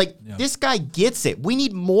Forum. Like, this guy gets it. We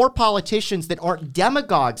need more politicians that aren't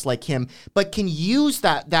demagogues like him, but can use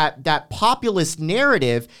that populist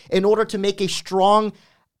narrative in order to make a strong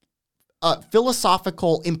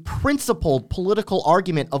philosophical and principled political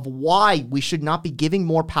argument of why we should not be giving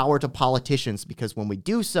more power to politicians, because when we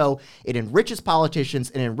do so, it enriches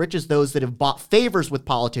politicians and enriches those that have bought favors with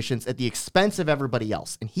politicians at the expense of everybody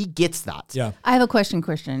else. And he gets that. Yeah. I have a question,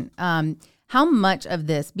 Christian. How much of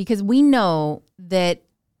this, because we know that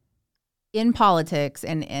in politics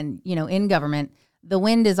and in government, the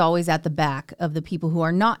wind is always at the back of the people who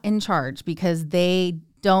are not in charge, because they're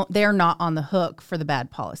not on the hook for the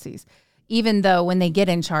bad policies. Even though when they get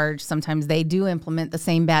in charge, sometimes they do implement the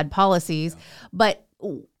same bad policies. Yeah. But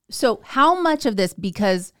so how much of this,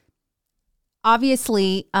 because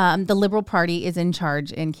obviously the Liberal Party is in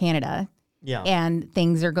charge in Canada, and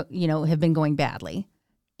things are, have been going badly.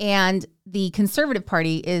 And the Conservative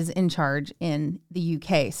Party is in charge in the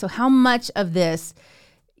UK. So how much of this,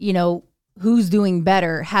 who's doing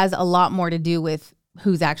better has a lot more to do with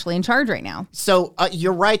who's actually in charge right now. So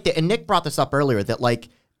you're right. And Nick brought this up earlier that, like,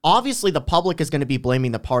 obviously the public is going to be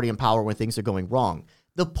blaming the party in power when things are going wrong.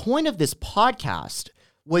 The point of this podcast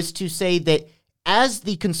was to say that as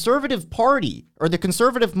the Conservative Party or the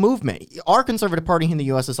conservative movement, our Conservative Party in the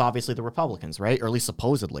U.S. is obviously the Republicans, right? Or at least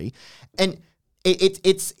supposedly. And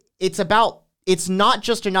it's not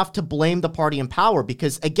just enough to blame the party in power,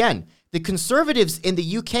 because, again, the Conservatives in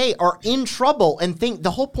the UK are in trouble, and the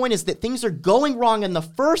whole point is that things are going wrong in the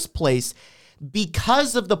first place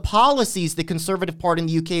because of the policies the Conservative Party in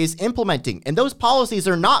the UK is implementing. And those policies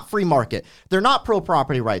are not free market. They're not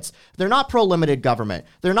pro-property rights. They're not pro-limited government.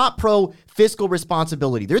 They're not pro-fiscal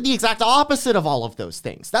responsibility. They're the exact opposite of all of those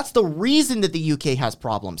things. That's the reason that the UK has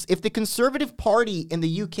problems. If the Conservative Party in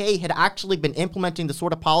the UK had actually been implementing the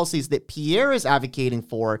sort of policies that Pierre is advocating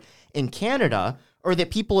for in Canada, or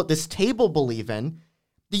that people at this table believe in,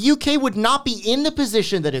 the UK would not be in the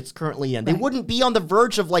position that it's currently in. They wouldn't be on the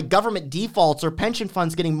verge of, like, government defaults or pension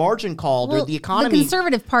funds getting margin called, or the economy. The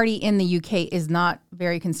Conservative Party in the UK is not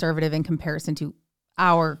very conservative in comparison to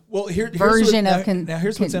our version of now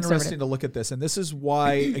here's what's interesting to look at this. And this is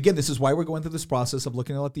why, again, we're going through this process of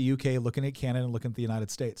looking at the UK, looking at Canada, and looking at the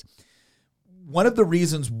United States. One of the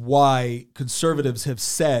reasons why conservatives have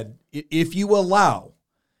said, if you allow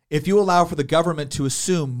for the government to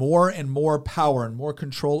assume more and more power and more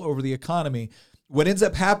control over the economy, what ends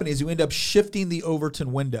up happening is you end up shifting the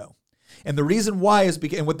Overton window. And the reason why is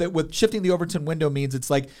because, and what shifting the Overton window means, it's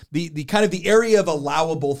like the kind of the area of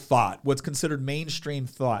allowable thought, what's considered mainstream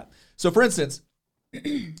thought. So, for instance,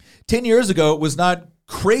 10 years ago, it was not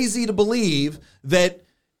crazy to believe that,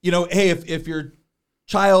 hey, if your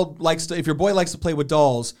boy likes to play with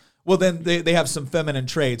dolls, well, then they have some feminine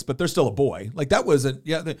traits, but they're still a boy. Like, that wasn't,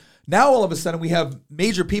 now all of a sudden we have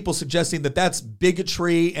major people suggesting that that's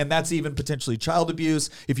bigotry and that's even potentially child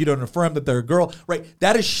abuse if you don't affirm that they're a girl, right?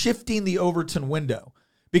 That is shifting the Overton window,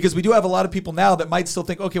 because we do have a lot of people now that might still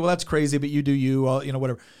think, okay, well, that's crazy, but you do you,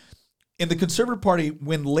 whatever. In the Conservative Party,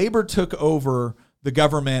 when Labour took over the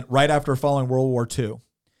government right after following World War II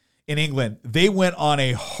in England, they went on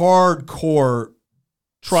a hardcore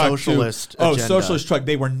socialist truck.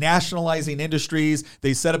 They were nationalizing industries.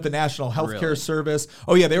 They set up the National Healthcare Service.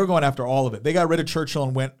 Oh yeah, they were going after all of it. They got rid of Churchill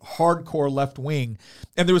and went hardcore left wing.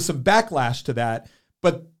 And there was some backlash to that.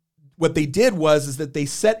 But what they did is that they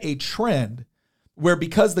set a trend where,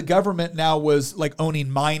 because the government now was like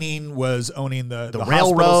owning mining, was owning the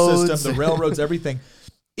railroads system, the railroads, everything.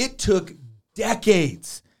 It took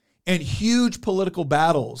decades and huge political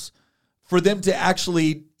battles for them to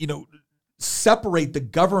actually, separate the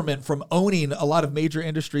government from owning a lot of major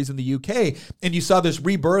industries in the UK. And you saw this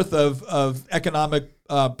rebirth of economic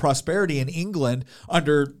prosperity in England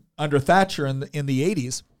under Thatcher in the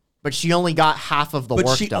 80s. But she only got half of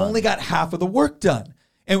the work done.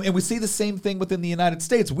 And we see the same thing within the United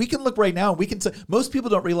States. We can look right now, we can say, most people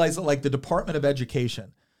don't realize that, like, the Department of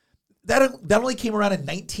Education, that only came around in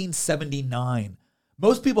 1979.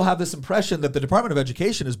 most people have this impression that the Department of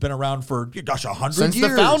Education has been around for, 100 Since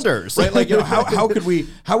years. the founders. Right? Like, how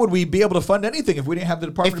would we be able to fund anything if we didn't have the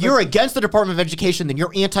Department If you're against the Department of Education, then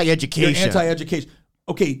you're anti-education. You're anti-education.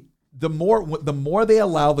 Okay, the more they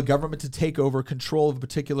allow the government to take over control of a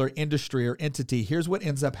particular industry or entity, here's what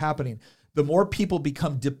ends up happening. The more people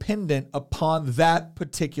become dependent upon that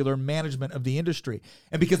particular management of the industry.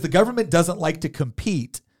 And because the government doesn't like to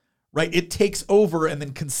compete, right, it takes over and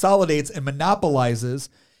then consolidates and monopolizes.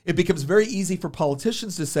 It becomes very easy for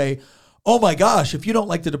politicians to say, oh my gosh, if you don't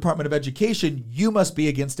like the Department of Education, you must be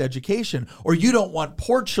against education, or you don't want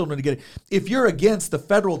poor children to get it. If you're against the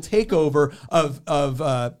federal takeover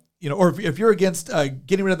or if you're against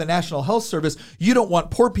getting rid of the National Health Service, you don't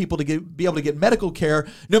want poor people to be able to get medical care,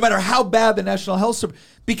 no matter how bad the National Health Service.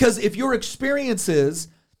 Because if your experience is,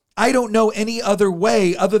 I don't know any other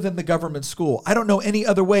way other than the government school. I don't know any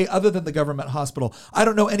other way other than the government hospital. I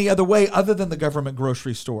don't know any other way other than the government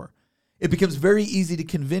grocery store. It becomes very easy to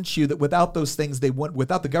convince you that without those things,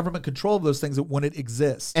 without the government control of those things, it wouldn't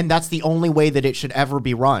exist. And that's the only way that it should ever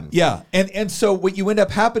be run. Yeah. And so what you end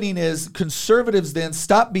up happening is conservatives then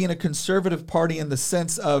stop being a conservative party in the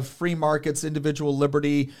sense of free markets, individual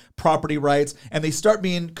liberty, property rights, and they start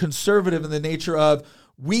being conservative in the nature of,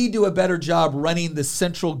 we do a better job running the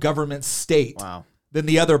central government state than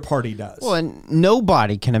the other party does. Well, and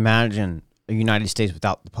nobody can imagine a United States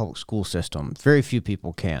without the public school system. Very few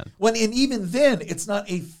people can. Well, and even then, it's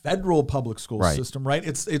not a federal public school system, right?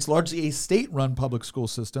 It's largely a state-run public school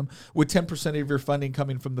system with 10% of your funding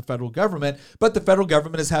coming from the federal government. But the federal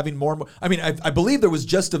government is having more and more. I mean, I believe there was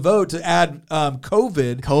just a vote to add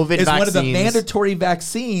COVID vaccines. is one of the mandatory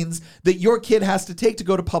vaccines that your kid has to take to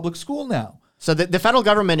go to public school now. So the federal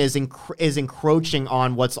government is encroaching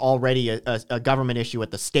on what's already a government issue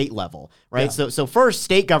at the state level, right? Yeah. So first,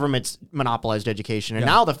 state governments monopolized education, and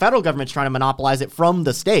now the federal government's trying to monopolize it from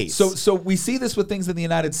the states. So we see this with things in the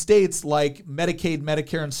United States like Medicaid,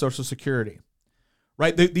 Medicare, and Social Security,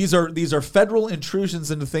 right? These are federal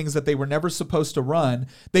intrusions into things that they were never supposed to run.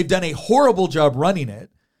 They've done a horrible job running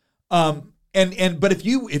it. But if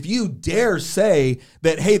you dare say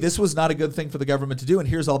that, hey, this was not a good thing for the government to do, and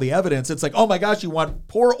here's all the evidence, it's like, oh my gosh, you want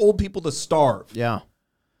poor old people to starve. Yeah.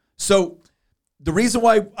 So the reason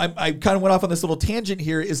why I kind of went off on this little tangent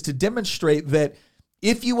here is to demonstrate that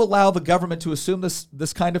if you allow the government to assume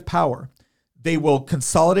this kind of power, they will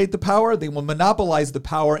consolidate the power, they will monopolize the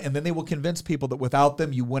power, and then they will convince people that without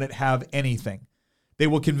them, you wouldn't have anything. They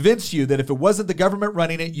will convince you that if it wasn't the government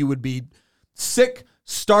running it, you would be sick,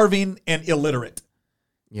 starving, and illiterate,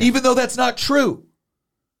 even though that's not true,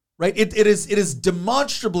 right? It is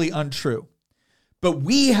demonstrably untrue. But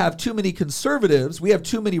we have too many conservatives, we have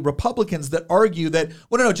too many Republicans that argue that,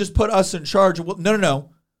 well, no, just put us in charge. Well,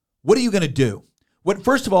 no. What are you going to do?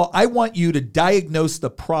 First of all, I want you to diagnose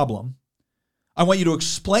the problem. I want you to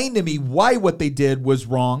explain to me why what they did was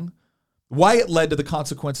wrong, why it led to the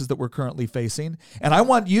consequences that we're currently facing. And I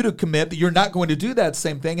want you to commit that you're not going to do that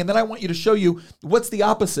same thing. And then I want you to show you what's the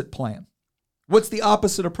opposite plan. What's the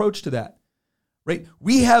opposite approach to that, right?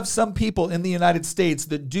 We have some people in the United States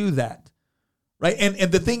that do that, right? And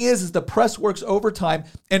the thing is the press works overtime.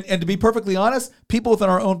 And to be perfectly honest, people within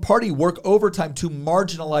our own party work overtime to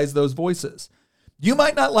marginalize those voices. You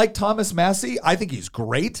might not like Thomas Massie. I think he's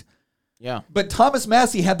great. Yeah. But Thomas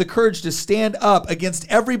Massie had the courage to stand up against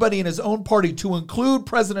everybody in his own party, to include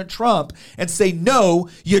President Trump, and say, no,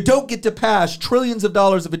 you don't get to pass trillions of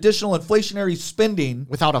dollars of additional inflationary spending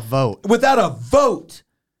without a vote.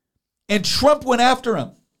 And Trump went after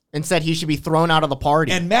him. And said he should be thrown out of the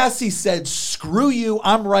party. And Massie said, screw you,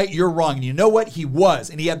 I'm right, you're wrong. And you know what? He was.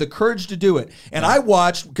 And he had the courage to do it. And I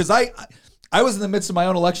watched, because I was in the midst of my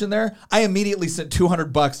own election there. I immediately sent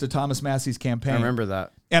 $200 to Thomas Massie's campaign. I remember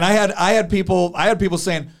that. And I had people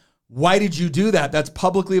saying, why did you do that? That's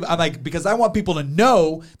publicly. I'm like, because I want people to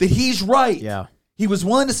know that he's right. Yeah. He was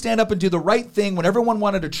willing to stand up and do the right thing when everyone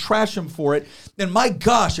wanted to trash him for it. And my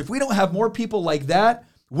gosh, if we don't have more people like that,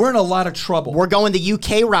 we're in a lot of trouble. We're going the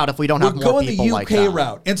UK route if we don't have more people like that. We're going the UK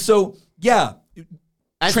route. And so, yeah,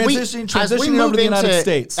 transitioning over to the United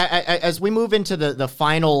States. As we move into the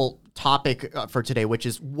final topic for today, which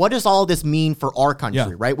is, what does all this mean for our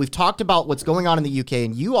country, right? We've talked about what's going on in the UK,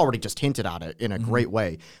 and you already just hinted at it in a great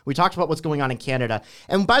way. We talked about what's going on in Canada.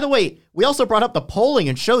 And by the way, we also brought up the polling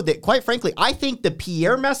and showed that, quite frankly, I think the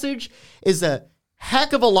Pierre message is a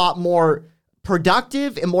heck of a lot more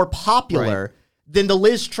productive and more popular than the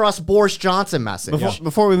Liz Truss, Boris Johnson message.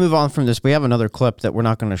 Before we move on from this, we have another clip that we're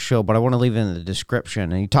not going to show, but I want to leave it in the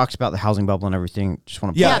description. And he talks about the housing bubble and everything. Just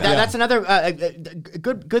want to that's another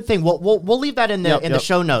good thing. We'll leave that in the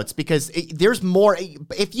show notes because there's more.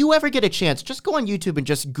 If you ever get a chance, just go on YouTube and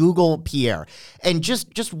just Google Pierre and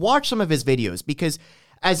just watch some of his videos because,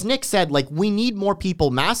 as Nick said, like we need more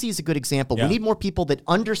people. Massey is a good example. We need more people that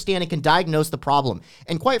understand and can diagnose the problem.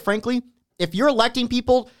 And quite frankly, if you're electing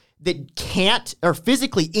people that can't or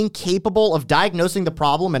physically incapable of diagnosing the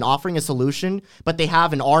problem and offering a solution, but they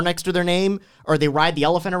have an R next to their name, or they ride the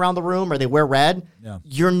elephant around the room, or they wear red,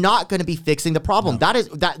 you're not going to be fixing the problem.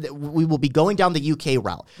 That we will be going down the UK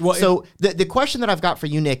route. Well, so the question that I've got for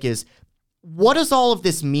you, Nick, is what does all of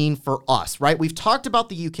this mean for us, right? We've talked about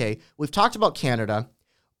the UK. We've talked about Canada.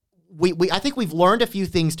 I think we've learned a few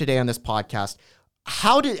things today on this podcast.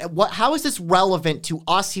 How is this relevant to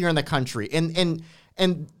us here in the country? And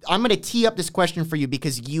I'm going to tee up this question for you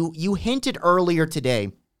because you hinted earlier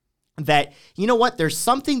today that, you know what, there's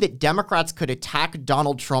something that Democrats could attack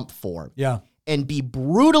Donald Trump for and be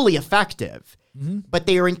brutally effective, but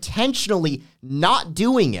they are intentionally not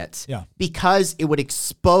doing it because it would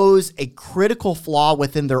expose a critical flaw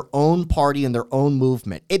within their own party and their own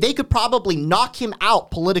movement. They could probably knock him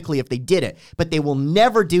out politically if they did it, but they will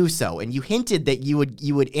never do so. And you hinted that you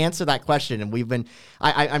would answer that question, and we've been.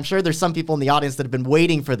 I'm sure there's some people in the audience that have been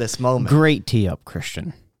waiting for this moment. Great tee up,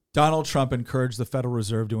 Christian. Donald Trump encouraged the Federal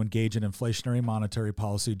Reserve to engage in inflationary monetary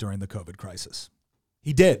policy during the COVID crisis.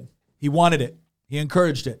 He did. He wanted it. He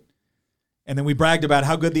encouraged it. And then we bragged about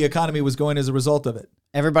how good the economy was going as a result of it.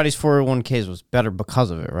 Everybody's 401ks was better because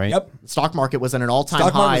of it, right? Yep. The stock market was at an all-time high.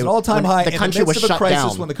 Stock market was an all-time high. The country was shut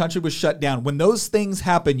down. When the country was shut down. When those things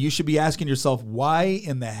happen, you should be asking yourself, why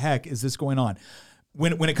in the heck is this going on?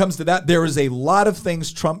 When it comes to that, there is a lot of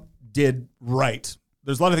things Trump did right.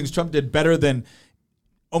 There's a lot of things Trump did better than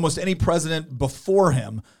almost any president before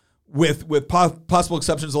him, with possible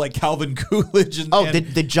exceptions like Calvin Coolidge and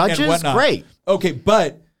the judges, great. Okay,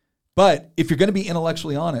 but if you're going to be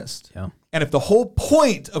intellectually honest, and if the whole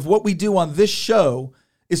point of what we do on this show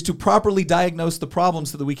is to properly diagnose the problem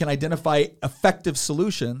so that we can identify effective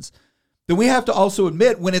solutions, then we have to also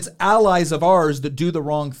admit when it's allies of ours that do the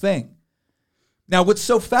wrong thing. Now, what's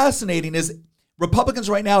so fascinating is Republicans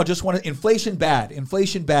right now just want inflation bad.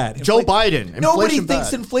 Joe Biden. Nobody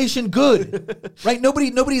thinks inflation good, right?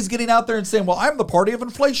 Nobody's getting out there and saying, well, I'm the party of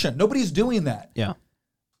inflation. Nobody's doing that. Yeah.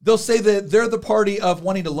 They'll say that they're the party of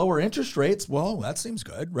wanting to lower interest rates. Well, that seems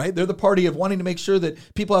good, right? They're the party of wanting to make sure that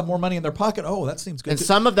people have more money in their pocket. Oh, that seems good. And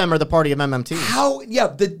some of them are the party of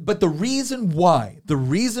MMT. But the reason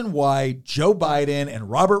why Joe Biden and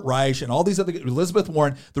Robert Reich and all these other, Elizabeth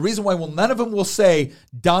Warren, the reason why none of them will say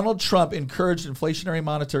Donald Trump encouraged inflationary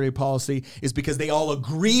monetary policy is because they all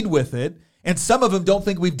agreed with it. And some of them don't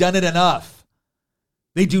think we've done it enough.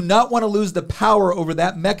 They do not want to lose the power over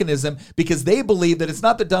that mechanism because they believe that it's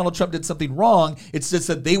not that Donald Trump did something wrong. It's just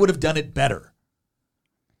that they would have done it better.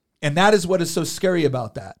 And that is what is so scary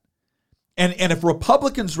about that. And if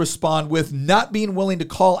Republicans respond with not being willing to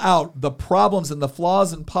call out the problems and the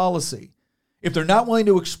flaws in policy, if they're not willing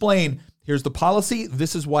to explain, here's the policy,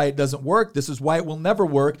 this is why it doesn't work, this is why it will never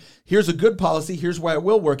work, here's a good policy, here's why it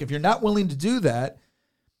will work. If you're not willing to do that,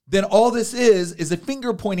 then all this is a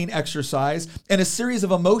finger-pointing exercise and a series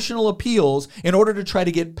of emotional appeals in order to try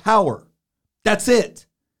to get power. That's it.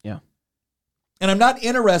 Yeah. And I'm not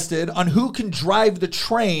interested on who can drive the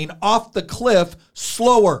train off the cliff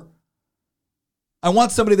slower. I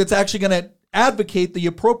want somebody that's actually going to advocate the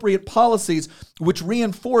appropriate policies which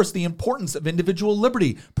reinforce the importance of individual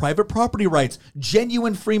liberty, private property rights,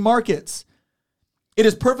 genuine free markets. It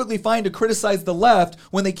is perfectly fine to criticize the left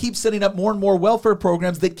when they keep setting up more and more welfare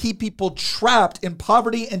programs that keep people trapped in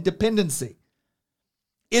poverty and dependency.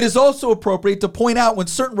 It is also appropriate to point out when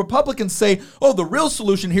certain Republicans say, oh, the real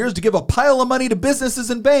solution here is to give a pile of money to businesses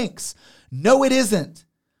and banks. No, it isn't.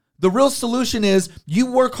 The real solution is you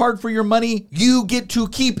work hard for your money, you get to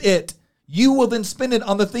keep it. You will then spend it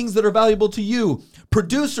on the things that are valuable to you.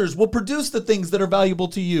 Producers will produce the things that are valuable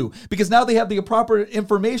to you because now they have the proper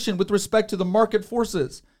information with respect to the market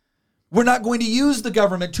forces. We're not going to use the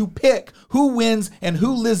government to pick who wins and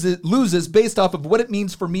who loses based off of what it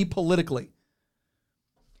means for me politically.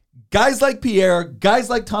 Guys like Pierre, guys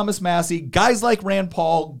like Thomas Massey, guys like Rand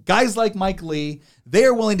Paul, guys like Mike Lee, they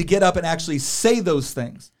are willing to get up and actually say those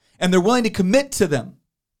things, and they're willing to commit to them.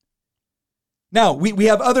 Now, we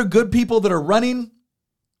have other good people that are running,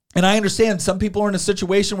 and I understand some people are in a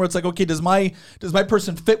situation where it's like, okay, does my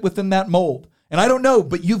person fit within that mold? And I don't know,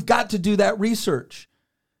 but you've got to do that research.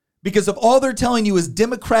 Because if all they're telling you is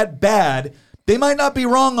Democrat bad, they might not be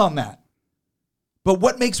wrong on that. But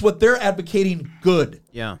what makes what they're advocating good?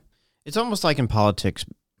 Yeah. It's almost like in politics,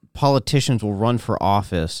 politicians will run for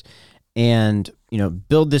office and,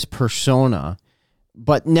 build this persona,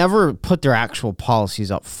 but never put their actual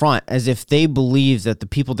policies up front as if they believe that the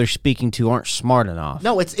people they're speaking to aren't smart enough.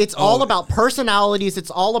 No, it's all about personalities.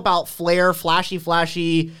 It's all about flair, flashy.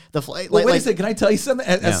 Wait a second. Can I tell you something?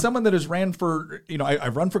 As someone that has ran for,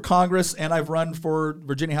 I've run for Congress and I've run for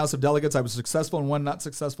Virginia House of Delegates. I was successful in one, not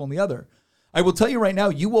successful in the other. I will tell you right now,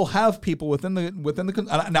 you will have people within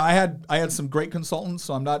the. Now I had some great consultants,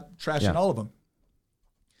 so I'm not trashing all of them.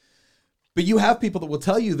 But you have people that will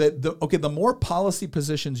tell you that the more policy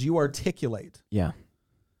positions you articulate,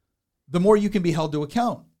 the more you can be held to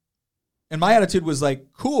account. And my attitude was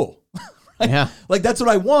like, cool, right? Yeah, like that's what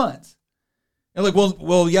I want. And like,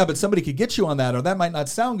 well, yeah, but somebody could get you on that, or that might not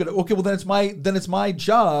sound good. Okay, well then it's my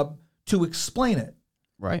job to explain it,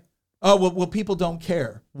 right? Oh, well, people don't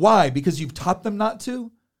care. Why? Because you've taught them not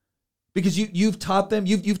to? Because you've taught them,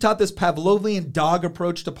 you've taught this Pavlovian dog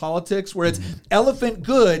approach to politics where it's elephant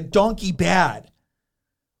good, donkey bad.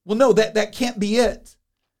 Well, no, that can't be it.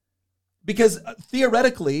 Because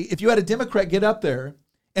theoretically, if you had a Democrat get up there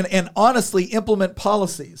and honestly implement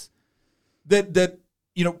policies that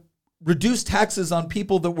reduce taxes on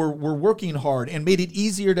people that were working hard and made it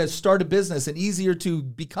easier to start a business and easier to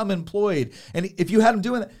become employed, and if you had them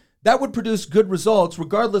doing that, that would produce good results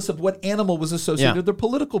regardless of what animal was associated with their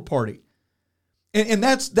political party. And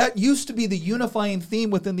that used to be the unifying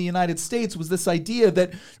theme within the United States, was this idea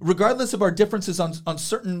that regardless of our differences on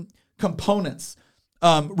certain components,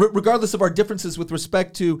 regardless of our differences with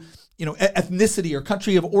respect to ethnicity or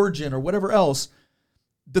country of origin or whatever else,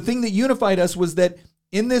 the thing that unified us was that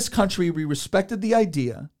in this country we respected the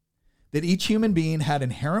idea that each human being had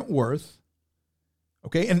inherent worth.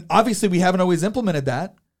 Okay, and obviously we haven't always implemented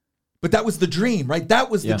that. But that was the dream, right? That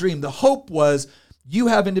was the dream. The hope was you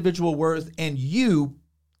have individual worth and you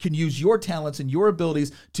can use your talents and your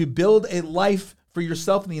abilities to build a life for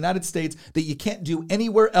yourself in the United States that you can't do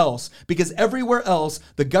anywhere else, because everywhere else,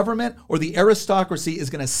 the government or the aristocracy is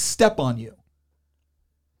going to step on you.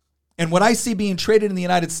 And what I see being traded in the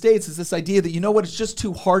United States is this idea that, it's just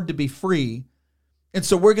too hard to be free. And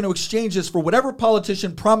so we're going to exchange this for whatever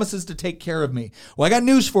politician promises to take care of me. Well, I got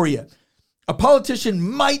news for you. A politician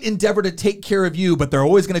might endeavor to take care of you, but they're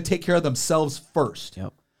always going to take care of themselves first.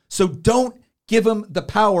 Yep. So don't give them the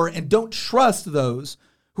power and don't trust those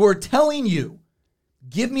who are telling you,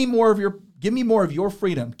 give me more of your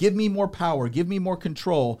freedom, give me more power, give me more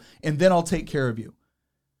control, and then I'll take care of you.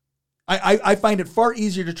 I find it far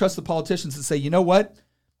easier to trust the politicians and say, you know what?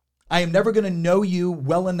 I am never going to know you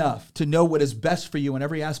well enough to know what is best for you in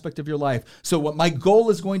every aspect of your life. So what my goal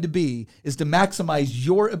is going to be is to maximize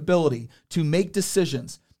your ability to make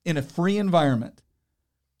decisions in a free environment.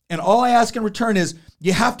 And all I ask in return is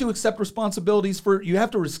you have to accept responsibility for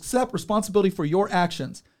your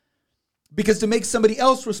actions. Because to make somebody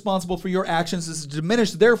else responsible for your actions is to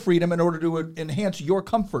diminish their freedom in order to enhance your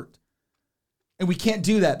comfort. And we can't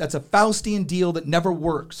do that. That's a Faustian deal that never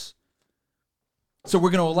works. So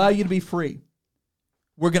we're going to allow you to be free.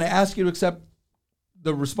 We're going to ask you to accept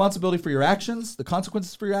the responsibility for your actions, the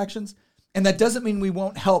consequences for your actions. And that doesn't mean we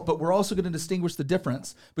won't help, but we're also going to distinguish the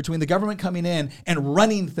difference between the government coming in and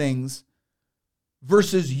running things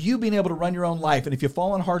versus you being able to run your own life. And if you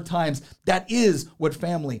fall on hard times, that is what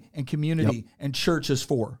family and community and church is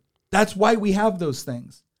for. That's why we have those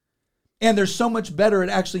things. And they're so much better at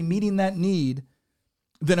actually meeting that need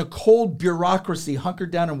than a cold bureaucracy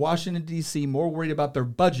hunkered down in Washington, D.C., more worried about their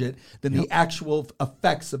budget than the actual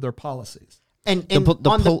effects of their policies. And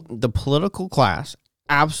the political class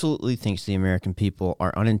absolutely thinks the American people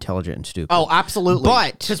are unintelligent and stupid. Oh, absolutely.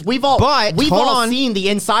 But because we've all seen the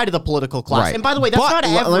inside of the political class. Right. And by the way, that's not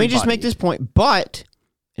everybody. Let me just make this point. But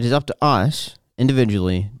it is up to us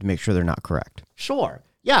individually to make sure they're not correct. Sure.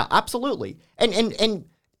 Yeah, absolutely. And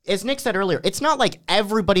as Nick said earlier, it's not like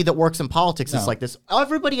everybody that works in politics is like this.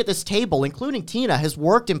 Everybody at this table, including Tina, has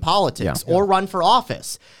worked in politics or run for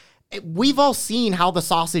office. We've all seen how the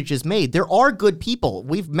sausage is made. There are good people.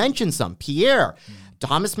 We've mentioned some. Pierre,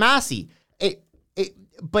 Thomas Massey.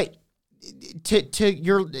 But to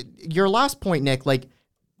your last point, Nick, like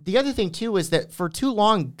the other thing too is that for too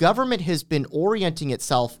long, government has been orienting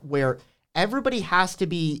itself where everybody has to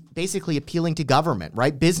be basically appealing to government,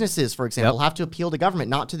 right? Businesses, for example, have to appeal to government,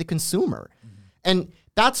 not to the consumer. And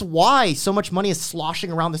that's why so much money is sloshing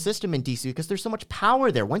around the system in DC, because there's so much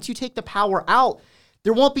power there. Once you take the power out,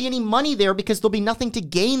 there won't be any money there because there'll be nothing to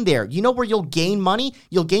gain there. You know where you'll gain money?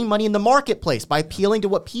 You'll gain money in the marketplace by appealing to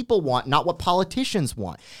what people want, not what politicians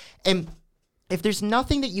want. And if there's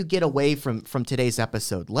nothing that you get away from today's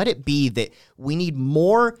episode, let it be that we need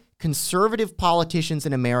more conservative politicians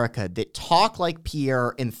in America that talk like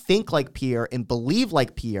Pierre and think like Pierre and believe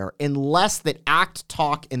like Pierre, and less that act,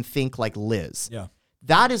 talk, and think like Liz. Yeah.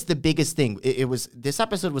 That is the biggest thing. This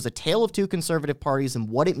episode was a tale of two conservative parties and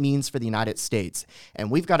what it means for the United States. And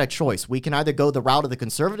we've got a choice. We can either go the route of the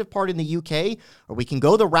Conservative Party in the UK, or we can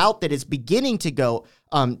go the route that is beginning to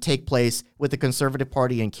take place with the Conservative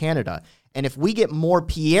Party in Canada. And if we get more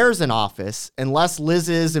Pierres in office and less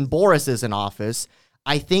Liz's and Boris's in office,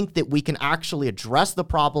 I think that we can actually address the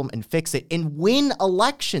problem and fix it and win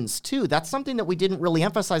elections too. That's something that we didn't really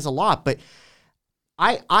emphasize a lot, but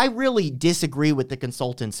I really disagree with the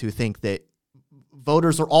consultants who think that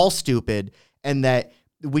voters are all stupid and that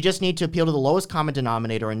we just need to appeal to the lowest common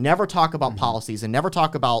denominator and never talk about policies and never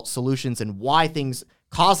talk about solutions and why things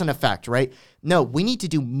cause and effect, right? No, we need to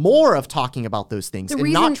do more of talking about those things and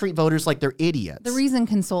not treat voters like they're idiots. The reason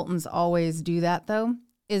consultants always do that, though,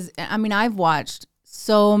 is, I mean, I've watched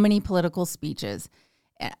so many political speeches.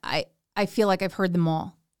 I feel like I've heard them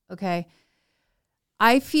all, okay?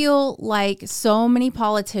 I feel like so many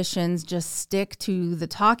politicians just stick to the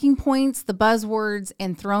talking points, the buzzwords,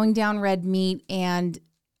 and throwing down red meat. And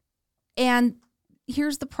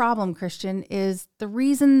here's the problem, Christian, is the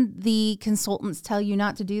reason the consultants tell you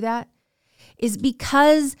not to do that is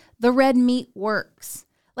because the red meat works.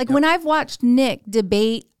 Like when I've watched Nick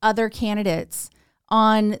debate other candidates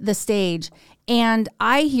on the stage, and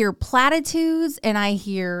I hear platitudes and I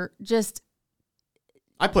hear just...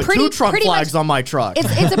 I put two Trump flags on my truck.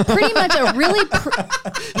 It's a pretty much a really...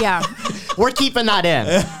 yeah. We're keeping that in.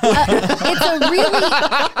 It's a really...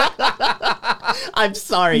 I'm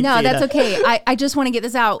sorry, No, Tina. that's okay. I just want to get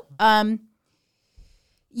this out.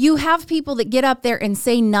 You have people that get up there and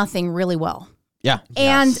say nothing really well. Yeah.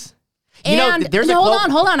 And... Yes. You know, there's a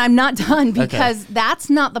hold on. I'm not done because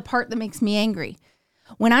that's not the part that makes me angry.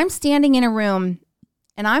 When I'm standing in a room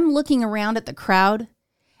and I'm looking around at the crowd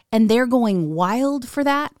and they're going wild for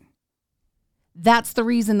that, that's the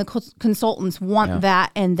reason the consultants want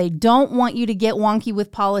that. And they don't want you to get wonky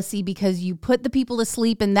with policy because you put the people to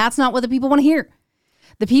sleep, and that's not what the people want to hear.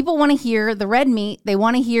 The people want to hear the red meat. They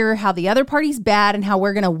want to hear how the other party's bad and how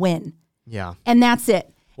we're going to win. Yeah. And that's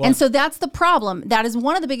it. And so that's the problem. That is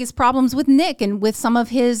one of the biggest problems with Nick and with some of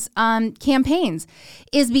his campaigns,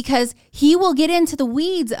 is because he will get into the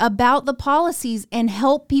weeds about the policies and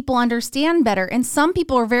help people understand better. And some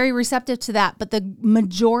people are very receptive to that, but the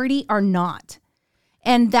majority are not.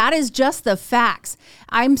 And that is just the facts.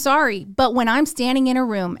 I'm sorry, but when I'm standing in a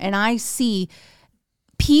room and I see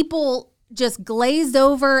people just glazed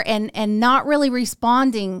over and not really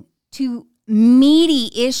responding to meaty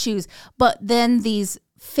issues, but then these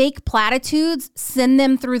fake platitudes send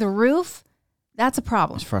them through the roof, that's a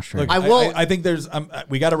problem. It's frustrating. Look, I think there's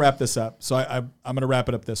we got to wrap this up. So I'm going to wrap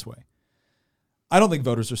it up this way. I don't think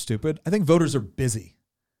voters are stupid. I think voters are busy.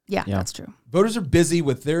 Yeah, that's true. Voters are busy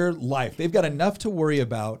with their life. They've got enough to worry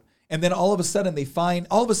about. And then all of a sudden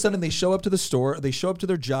they show up to the store, they show up to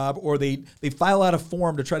their job, or they file out a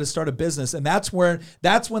form to try to start a business. And that's when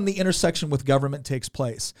the intersection with government takes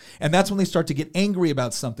place. And that's when they start to get angry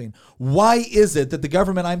about something. Why is it that the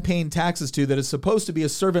government I'm paying taxes to, that is supposed to be a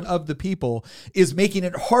servant of the people, is making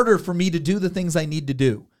it harder for me to do the things I need to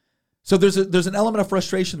do? So there's an element of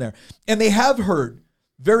frustration there. And they have heard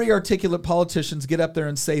very articulate politicians get up there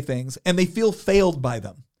and say things, and they feel failed by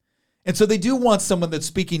them. And so they do want someone that's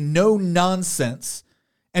speaking no nonsense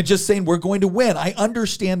and just saying, we're going to win. I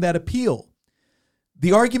understand that appeal.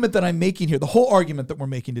 The argument that I'm making here, the whole argument that we're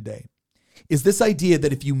making today, is this idea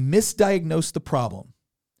that if you misdiagnose the problem,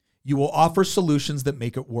 you will offer solutions that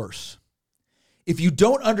make it worse. If you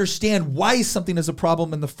don't understand why something is a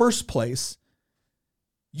problem in the first place,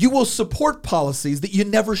 you will support policies that you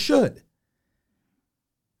never should.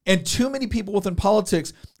 And too many people within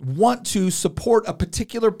politics want to support a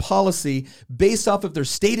particular policy based off of their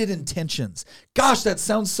stated intentions. Gosh, that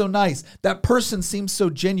sounds so nice. That person seems so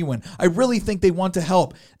genuine. I really think they want to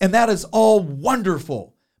help. And that is all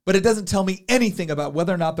wonderful. But it doesn't tell me anything about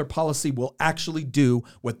whether or not their policy will actually do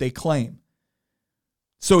what they claim.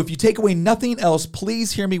 So if you take away nothing else,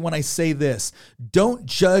 please hear me when I say this. Don't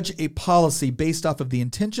judge a policy based off of the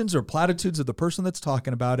intentions or platitudes of the person that's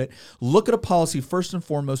talking about it. Look at a policy first and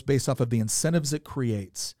foremost based off of the incentives it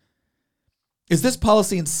creates. Is this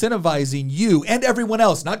policy incentivizing you and everyone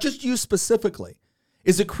else, not just you specifically?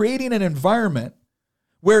 Is it creating an environment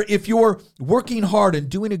where if you're working hard and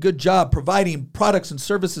doing a good job providing products and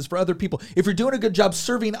services for other people, if you're doing a good job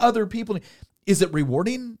serving other people, is it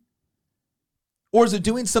rewarding? Or is it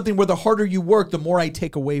doing something where the harder you work, the more I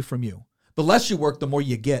take away from you? The less you work, the more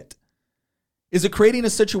you get. Is it creating a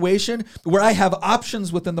situation where I have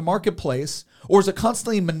options within the marketplace, or is it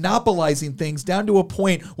constantly monopolizing things down to a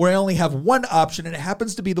point where I only have one option and it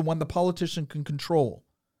happens to be the one the politician can control?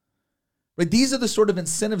 Right? These are the sort of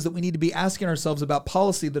incentives that we need to be asking ourselves about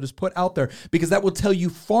policy that is put out there, because that will tell you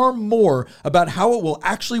far more about how it will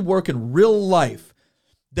actually work in real life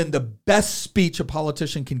than the best speech a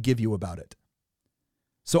politician can give you about it.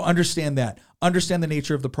 So understand that. Understand the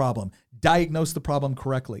nature of the problem. Diagnose the problem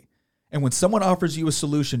correctly. And when someone offers you a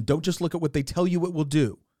solution, don't just look at what they tell you it will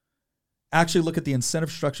do. Actually look at the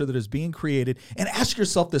incentive structure that is being created and ask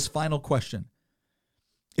yourself this final question.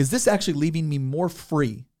 Is this actually leaving me more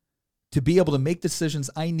free to be able to make decisions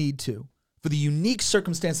I need to for the unique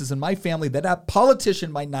circumstances in my family that a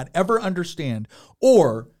politician might not ever understand?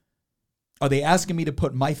 Or are they asking me to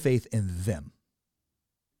put my faith in them?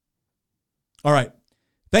 All right.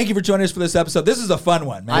 Thank you for joining us for this episode. This is a fun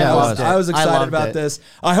one, man. I was excited about this.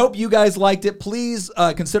 I hope you guys liked it. Please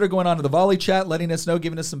consider going on to the Volley chat, letting us know,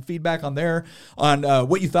 giving us some feedback on there, on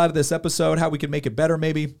what you thought of this episode, how we could make it better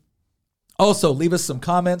maybe. Also, leave us some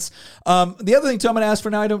comments. The other thing, too, I'm going to ask for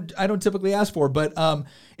now, I don't typically ask for, but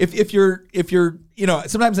if you're,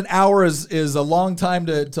 sometimes an hour is a long time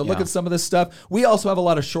to look at some of this stuff. We also have a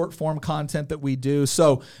lot of short form content that we do.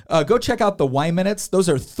 So go check out the Y Minutes. Those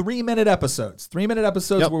are 3-minute episodes. 3-minute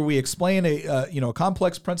episodes where we explain a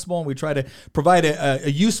complex principle, and we try to provide a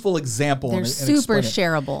useful example. They're super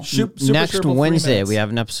shareable. Super Next shareable Wednesday, we have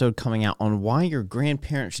an episode coming out on why your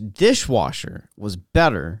grandparents' dishwasher was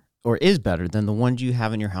better or is better than the ones you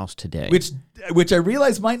have in your house today. Which I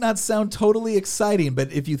realize might not sound totally exciting,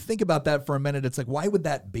 but if you think about that for a minute, it's like, why would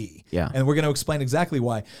that be? Yeah. And we're going to explain exactly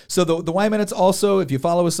why. So the Y Minutes also, if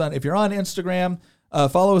you're on Instagram,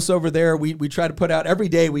 follow us over there. We try to put out every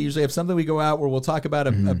day. We usually have something we go out where we'll talk about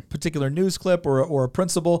a particular news clip or a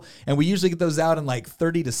principle, and we usually get those out in like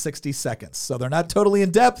 30 to 60 seconds. So they're not totally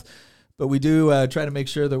in depth, but we do try to make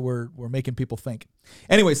sure that we're making people think.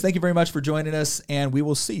 Anyways, thank you very much for joining us, and we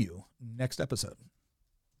will see you next episode.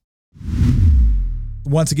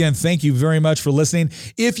 Once again, thank you very much for listening.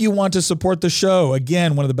 If you want to support the show,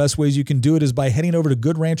 again, one of the best ways you can do it is by heading over to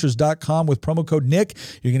goodranchers.com with promo code Nick.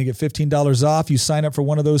 You're going to get $15 off. You sign up for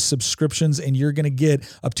one of those subscriptions, and you're going to get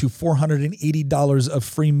up to $480 of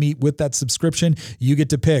free meat with that subscription. You get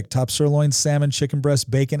to pick top sirloin, salmon, chicken breast,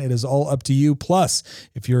 bacon. It is all up to you. Plus,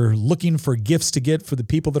 if you're looking for gifts to get for the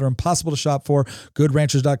people that are impossible to shop for,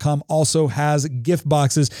 goodranchers.com also has gift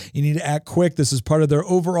boxes. You need to act quick. This is part of their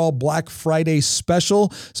overall Black Friday special.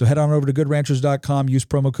 So head on over to goodranchers.com, use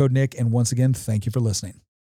promo code Nick, and once again, thank you for listening.